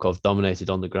seen Volkov dominated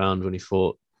on the ground when he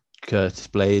fought Curtis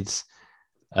Blades.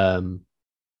 I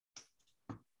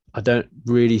don't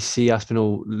really see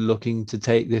Aspinall looking to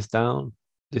take this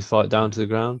fight down to the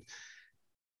ground.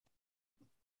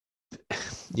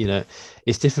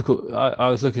 It's difficult. I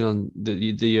was looking on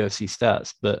the UFC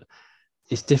stats, but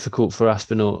it's difficult for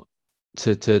Aspinall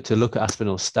to look at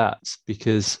Aspinall's stats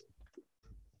because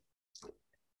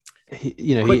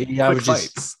he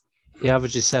averages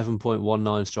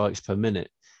 7.19 strikes per minute.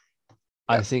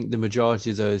 Yeah. I think the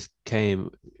majority of those came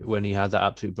when he had that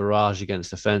absolute barrage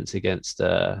against the fence against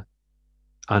Andrei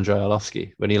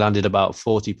Arlovsky, when he landed about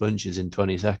 40 punches in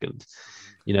 20 seconds.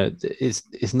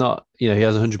 It's not, he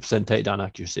has 100% takedown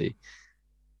accuracy.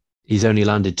 He's only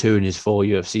landed 2 in his 4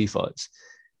 UFC fights.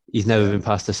 He's never been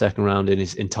past the second round in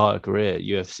his entire career,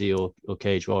 UFC or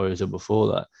Cage Warriors or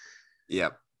before that. Yeah.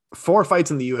 4 fights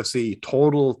in the UFC,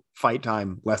 total fight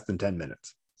time less than 10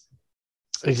 minutes.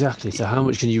 Exactly. So how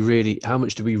much do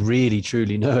we really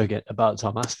truly know about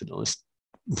Tom Aspinall? It's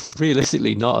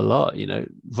realistically not a lot.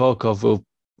 Volkov will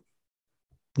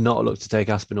not look to take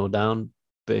Aspinall down,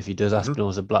 but if he does,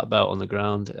 Aspinall's a black belt on the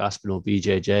ground. Aspinall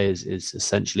BJJ is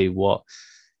essentially what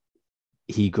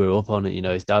he grew up on.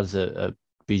 His dad's a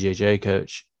BJJ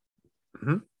coach.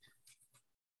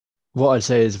 What I'd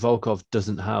say is Volkov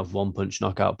doesn't have one punch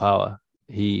knockout power.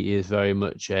 He is very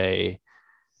much the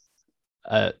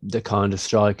kind of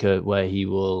striker where he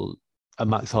will, a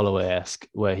Max Holloway-esque,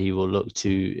 where he will look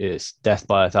to it's death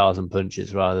by 1,000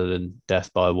 punches rather than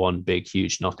death by one big,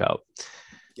 huge knockout.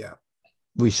 Yeah.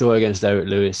 We saw against Eric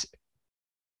Lewis,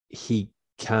 he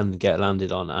can get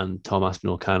landed on, and Tom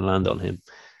Aspinall can land on him.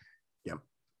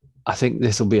 I think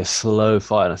this will be a slow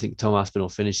fight, and I think Tom Aspinall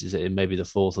finishes it in maybe the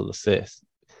 4th or the 5th.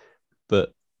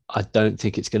 But I don't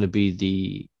think it's going to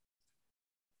be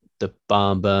the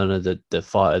barn burner, the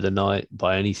fight of the night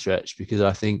by any stretch, because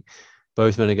I think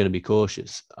both men are going to be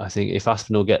cautious. I think if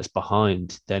Aspinall gets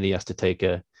behind, then he has to take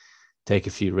a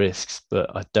few risks.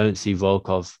 But I don't see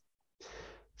Volkov.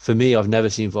 For me, I've never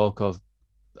seen Volkov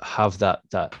have that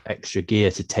extra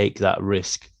gear to take that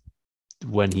risk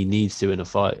when he needs to in a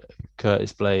fight.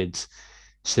 Curtis Blades,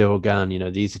 Cyril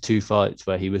Gane, these are 2 fights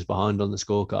where he was behind on the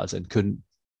scorecards and couldn't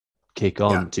kick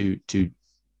on to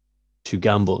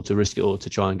gamble, to risk it all to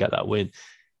try and get that win.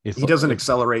 If he doesn't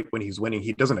accelerate when he's winning,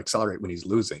 he doesn't accelerate when he's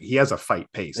losing. He has a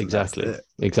fight pace. Exactly.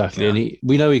 Yeah. And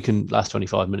we know he can last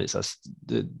 25 minutes. That's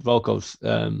Volkov's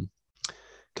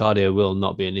cardio will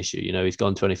not be an issue. He's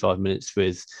gone 25 minutes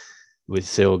with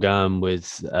Cyril Gane,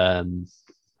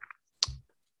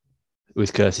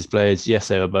 with Curtis Blades. Yes,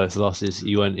 they were both losses.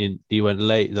 He went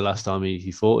late the last time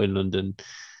he fought in London.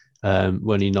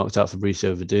 When he knocked out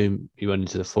Fabricio Verdum, he went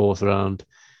into the fourth round.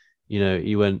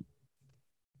 He went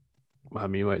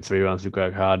 3 rounds with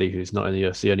Greg Hardy, who's not in the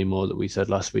UFC anymore, that we said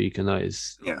last week, and that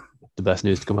is the best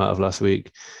news to come out of last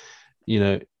week.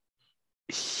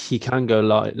 He can go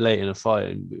late in a fight,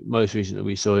 and most recently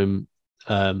we saw him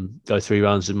go 3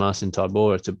 rounds with Marcin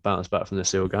Tybura to bounce back from the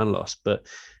Ciryl Gane loss. But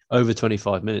over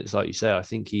 25 minutes, like you say, I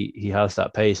think he has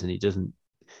that pace, and he doesn't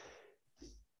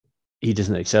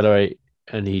accelerate,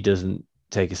 and he doesn't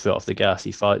take his foot off the gas.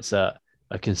 He fights at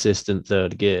a consistent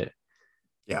third gear.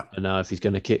 Yeah. And now if he's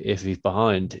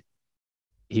behind,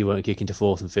 he won't kick into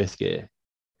fourth and fifth gear.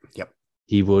 Yep.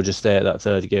 He will just stay at that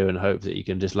third gear and hope that he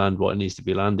can just land what needs to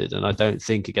be landed. And I don't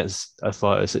think against a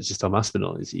fighter such as Tom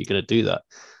Aspinall is you're going to do that.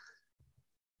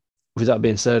 With that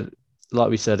being said, like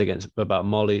we said about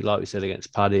Molly, like we said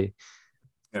against Paddy,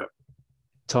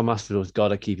 Tom Aspinall's got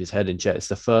to keep his head in check. It's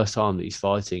the first time that he's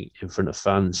fighting in front of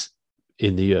fans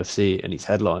in the UFC, and he's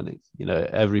headlining.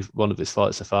 Every one of his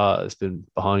fights so far has been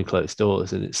behind closed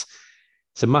doors, and it's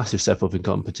a massive step up in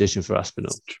competition for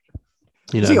Aspinall.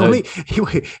 He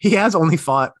has only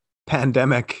fought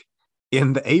Pandemic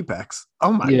in the Apex.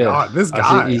 Oh my God, this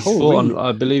guy!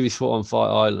 I believe he's fought on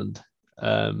Fight Island.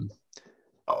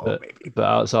 But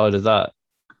outside of that,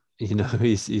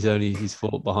 he's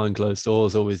fought behind closed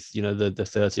doors, or with the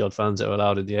 30 odd fans that are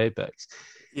allowed in the Apex.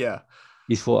 Yeah,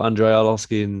 he's fought Andrei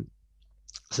Arlovski and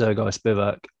Sergei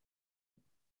Spivak.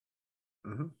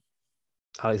 Mm-hmm.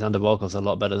 Alexander Volkov's a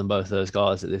lot better than both those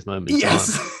guys at this moment in time.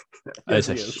 It's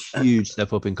a huge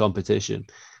step up in competition.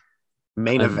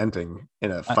 Main eventing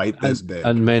in a fight this big.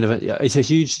 And main event, it's a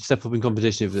huge step up in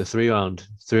competition for the three round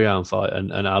fight,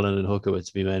 and Allen and Hooker were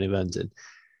to be main evented.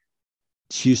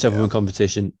 Huge step up in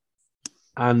competition,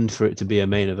 and for it to be a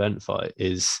main event fight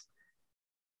is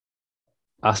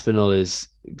Aspinall has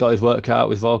got his work cut out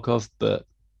with Volkov, but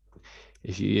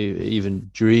if you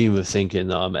even dream of thinking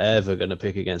that I'm ever going to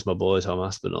pick against my boy Tom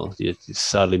Aspinall, you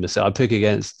sadly miss it. I'd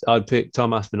pick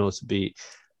Tom Aspinall to beat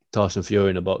Tyson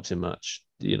Fury in a boxing match.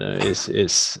 It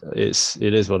is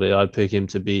what it is. I'd pick him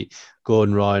to beat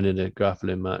Gordon Ryan in a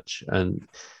grappling match, and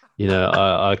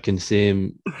I can see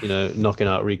him knocking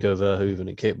out Rico Verhoeven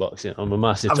in kickboxing. I'm a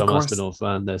massive Tom Aspinall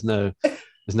fan. There's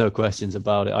no questions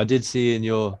about it. I did see in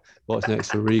your What's Next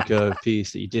for Rico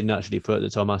piece that you didn't actually put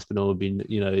that Tom Aspinall would be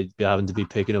having to be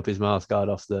picking up his mouth guard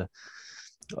off the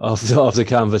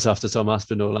canvas after Tom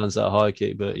Aspinall lands that high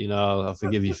kick. But I'll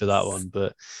forgive you for that one.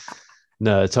 But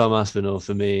no, Tom Aspinall,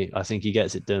 for me, I think he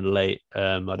gets it done late.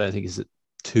 I don't think it's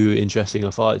too interesting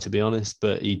a fight, to be honest.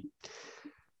 But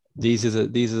these are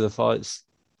the fights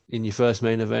in your first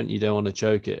main event. You don't want to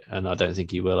choke it, and I don't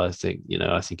think he will. I think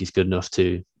he's good enough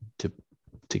to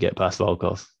get past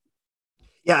Volkov.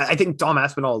 Yeah, I think Tom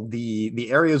Aspinall,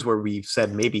 the areas where we've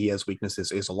said maybe he has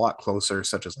weaknesses is a lot closer,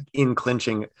 such as like in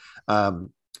clinching,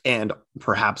 and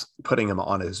perhaps putting him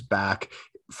on his back.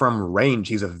 From range,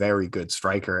 he's a very good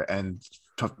striker, and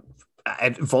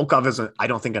Volkov isn't, I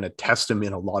don't think, going to test him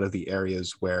in a lot of the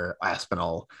areas where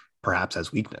Aspinall perhaps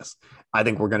has weakness. I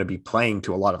think we're going to be playing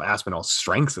to a lot of Aspinall's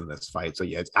strengths in this fight. So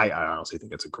yeah, I honestly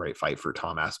think it's a great fight for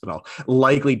Tom Aspinall.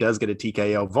 Likely does get a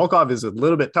TKO. Volkov is a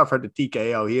little bit tougher to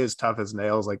TKO. He is tough as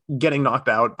nails, like getting knocked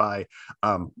out by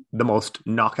the most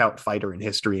knockout fighter in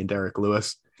history in Derek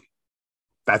Lewis.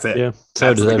 That's it. Yeah,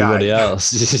 so does everybody else.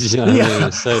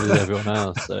 So does everyone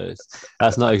else. So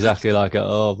that's not exactly like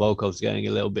Volkov's getting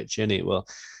a little bit chinny. Well,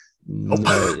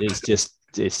 no, it's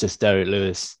just Derek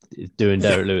Lewis doing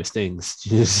Derek Lewis things.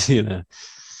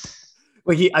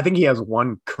 Well, I think he has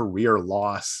one career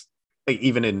loss, like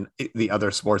even in the other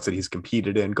sports that he's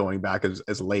competed in, going back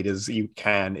as late as you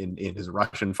can in his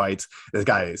Russian fights. This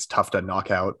guy is tough to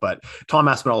knock out, but Tom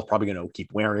Aspinall is probably going to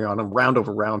keep wearing on him round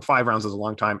over round. 5 rounds is a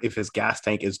long time. If his gas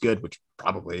tank is good, which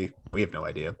probably we have no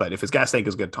idea, but if his gas tank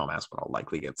is good, Tom Aspinall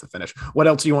likely gets the finish. What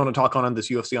else do you want to talk on this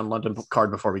UFC on London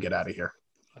card before we get out of here?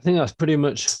 I think that's pretty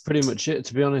much it,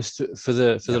 to be honest. For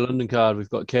the London card, we've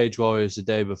got Cage Warriors the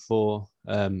day before.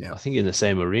 I think in the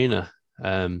same arena.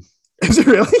 Is it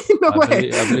really? No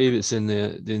way. I believe it's in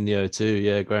the O2.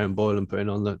 Yeah, Graham Boylan putting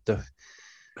on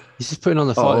he's just putting on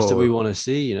the fights that we want to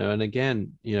see, And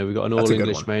again, we've got an all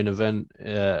English main event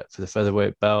for the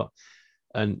featherweight bout,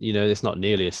 and it's not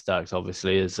nearly as stacked,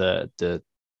 obviously, as the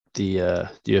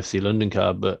UFC London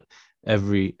card, but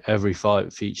every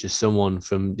fight features someone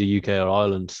from the UK or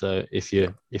Ireland. So if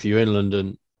you're in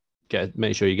London,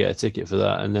 make sure you get a ticket for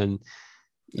that. And then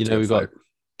we've got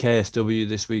KSW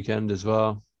this weekend as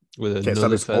well with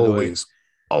another featherweight.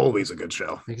 Always a good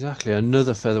show. Exactly,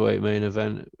 another featherweight main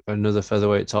event, another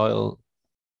featherweight title.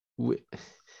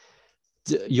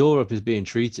 Europe is being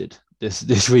treated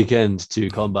this weekend to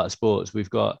combat sports.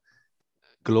 We've got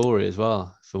Glory as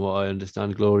well. From what I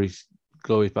understand, Glory's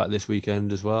back this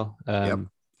weekend as well. Yep.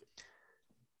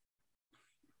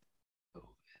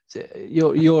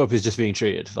 Europe is just being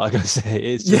treated, like I say.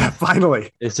 It's just,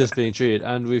 finally, it's just being treated,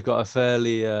 and we've got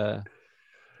a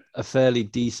fairly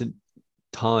decent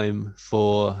time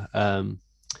for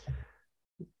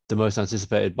the most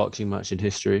anticipated boxing match in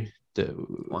history that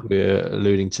we're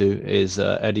alluding to is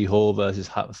Eddie Hall versus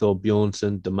Hafthor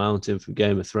Bjornsson, the Mountain from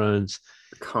Game of Thrones.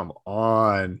 Come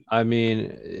on. I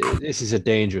mean, this is a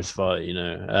dangerous fight, you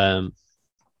know.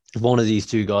 If one of these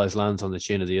two guys lands on the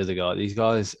chin of the other guy, these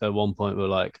guys at one point were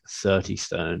like 30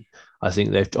 stone. I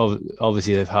think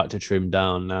they've had to trim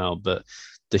down now, but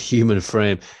the human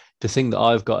frame, to think that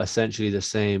I've got essentially the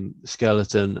same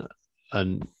skeleton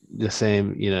and the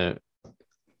same, you know,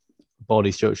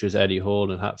 body structure as Eddie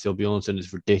Hall and Hafthor Bjornsson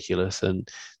is ridiculous. And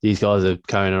these guys are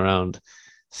carrying around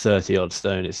 30 odd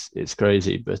stone. It's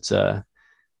crazy, but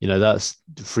you know, that's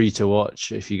free to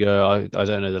watch. If you go, I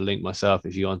don't know the link myself.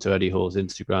 If you go onto Eddie Hall's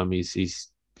Instagram, he's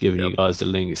giving you guys the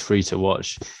link. It's free to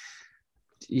watch.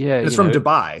 Yeah, it's from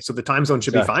Dubai, so the time zone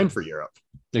should be fine for Europe.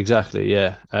 Exactly.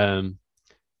 Yeah.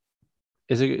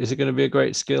 Is it going to be a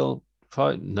great skill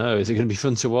fight? No. Is it going to be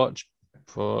fun to watch?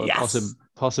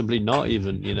 Possibly not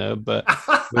even. You know, but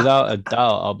without a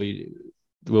doubt,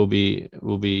 we'll be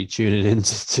tuning in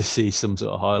to see some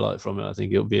sort of highlight from it. I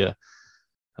think it'll be a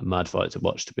mad fight to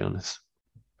watch, to be honest.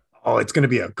 Oh, it's going to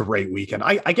be a great weekend.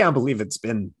 I can't believe it's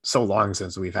been so long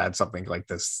since we've had something like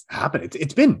this happen.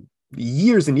 It's been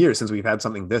years and years since we've had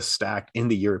something this stacked in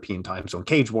the European time zone.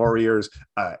 Cage Warriors,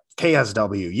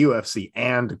 KSW, UFC,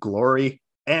 and Glory.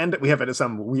 And we have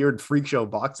some weird freak show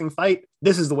boxing fight.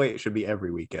 This is the way it should be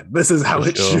every weekend. This is how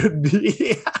it should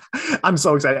be. I'm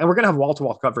so excited. And we're going to have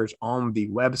wall-to-wall coverage on the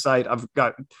website. I've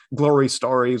got Glory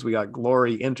stories. We got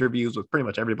Glory interviews with pretty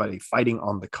much everybody fighting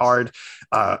on the card.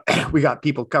 We got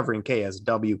people covering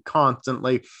KSW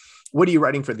constantly. What are you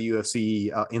writing for the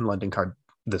UFC in London card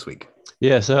this week?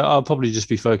 Yeah, so I'll probably just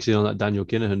be focusing on that Daniel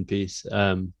Kinahan piece.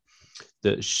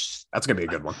 That's going to be a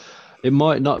good one. It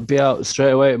might not be out straight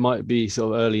away. It might be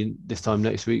sort of early this time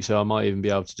next week. So I might even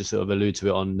be able to just sort of allude to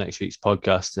it on next week's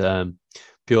podcast,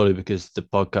 purely because the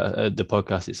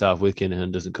podcast itself with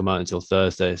Kinahan doesn't come out until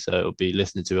Thursday. So it'll be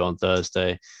listening to it on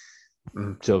Thursday,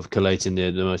 sort of collating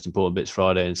the most important bits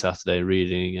Friday and Saturday,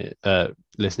 reading it,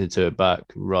 listening to it back,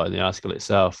 writing the article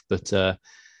itself. But,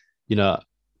 you know,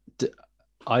 this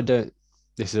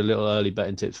is a little early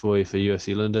betting tips for you for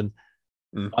UFC London.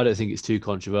 I don't think it's too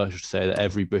controversial to say that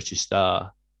every British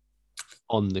star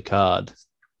on the card,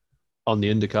 on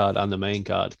the undercard and the main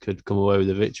card, could come away with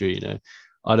a victory. You know,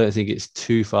 I don't think it's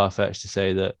too far fetched to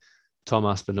say that Tom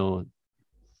Aspinall,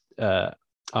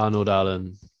 Arnold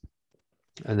Allen,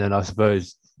 and then I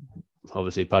suppose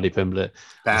obviously Paddy Pimblett.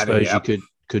 I suppose you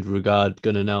could regard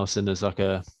Gunnar Nelson as like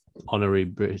a honorary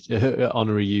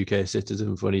UK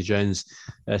citizen when he joins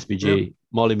SBG. Yeah.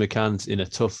 Molly McCann's in a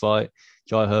tough fight.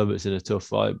 Jai Herbert's in a tough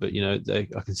fight, but you know,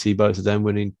 I can see both of them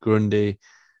winning. Grundy,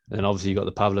 and then obviously you got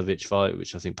the Pavlovich fight,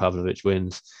 which I think Pavlovich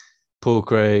wins. Paul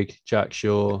Craig, Jack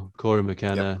Shaw, Corey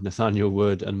McKenna, Nathaniel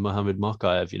Wood, and Mohamed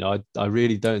Mokaev. You know, I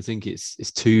really don't think it's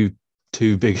too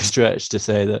big a stretch to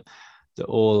say that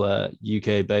all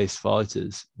UK based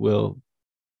fighters will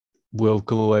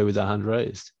come away with their hand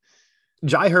raised.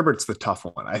 Jai Herbert's the tough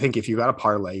one. I think if you got a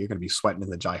parlay, you're going to be sweating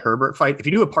in the Jai Herbert fight. If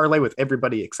you do a parlay with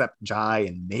everybody except Jai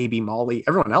and maybe Molly,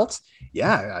 everyone else,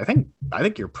 yeah, I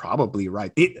think you're probably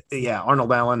right.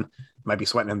 Arnold Allen might be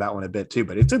sweating in that one a bit too,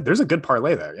 but there's a good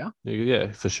parlay there,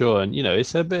 yeah, for sure. And you know,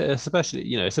 it's a bit, especially,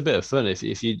 you know, it's a bit of fun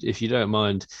if you don't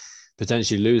mind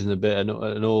potentially losing a bit.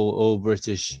 An all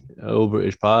British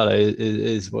parlay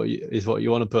is what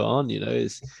you want to put on. You know,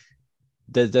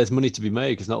 there's money to be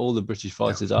made because not all the British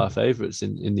fighters are favourites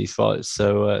in these fights.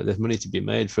 So there's money to be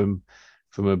made from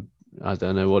a, I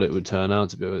don't know what it would turn out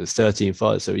to be. It's 13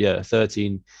 fights. So yeah,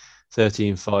 13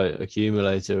 fight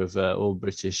accumulator of all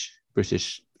British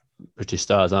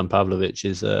stars, and Pavlovich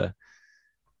is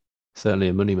certainly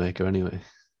a moneymaker anyway.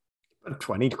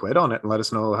 20 quid on it and let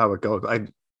us know how it goes. I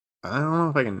don't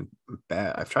know if I can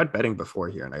bet. I've tried betting before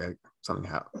here and I got something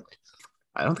happen.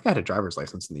 I don't think I had a driver's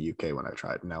license in the UK when I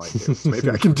tried. Now I do. So maybe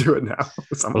I can do it now.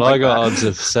 Well, I got odds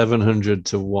of 700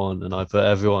 to 1, and I put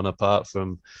everyone apart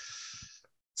from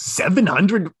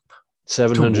 700.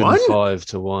 705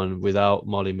 to 1 without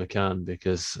Molly McCann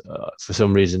because for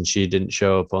some reason she didn't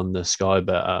show up on the Sky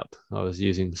Bet app. I was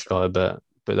using Sky Bet,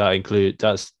 but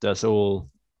that's all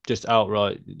just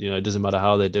outright. You know, it doesn't matter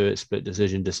how they do it: split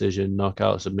decision,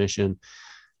 knockout, submission.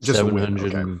 Just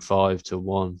 705 to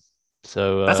 1.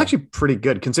 So that's actually pretty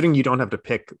good, considering you don't have to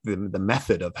pick the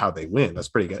method of how they win. That's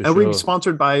pretty good. Are sure. we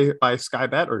sponsored by Sky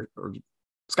Bet or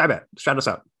Sky Bet? Shout us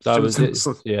out. That was it.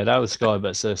 Yeah, that was Sky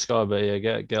Bet. So Sky Bet,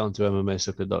 yeah, get onto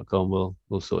MMAsucker.com.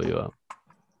 We'll sort you out.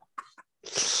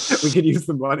 We could use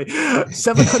the money.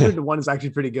 700 to 1 is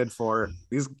actually pretty good for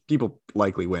these people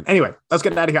likely win. Anyway, let's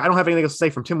get out of here. I don't have anything else to say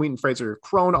from Tim Wheaton, Fraser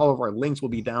Crone. All of our links will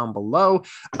be down below.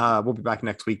 We'll be back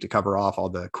next week to cover off all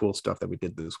the cool stuff that we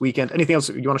did this weekend. Anything else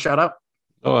you want to shout out?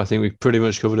 Oh, I think we've pretty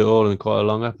much covered it all in quite a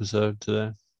long episode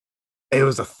today. It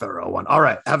was a thorough one. All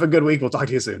right. Have a good week. We'll talk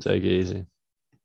to you soon. Take it easy.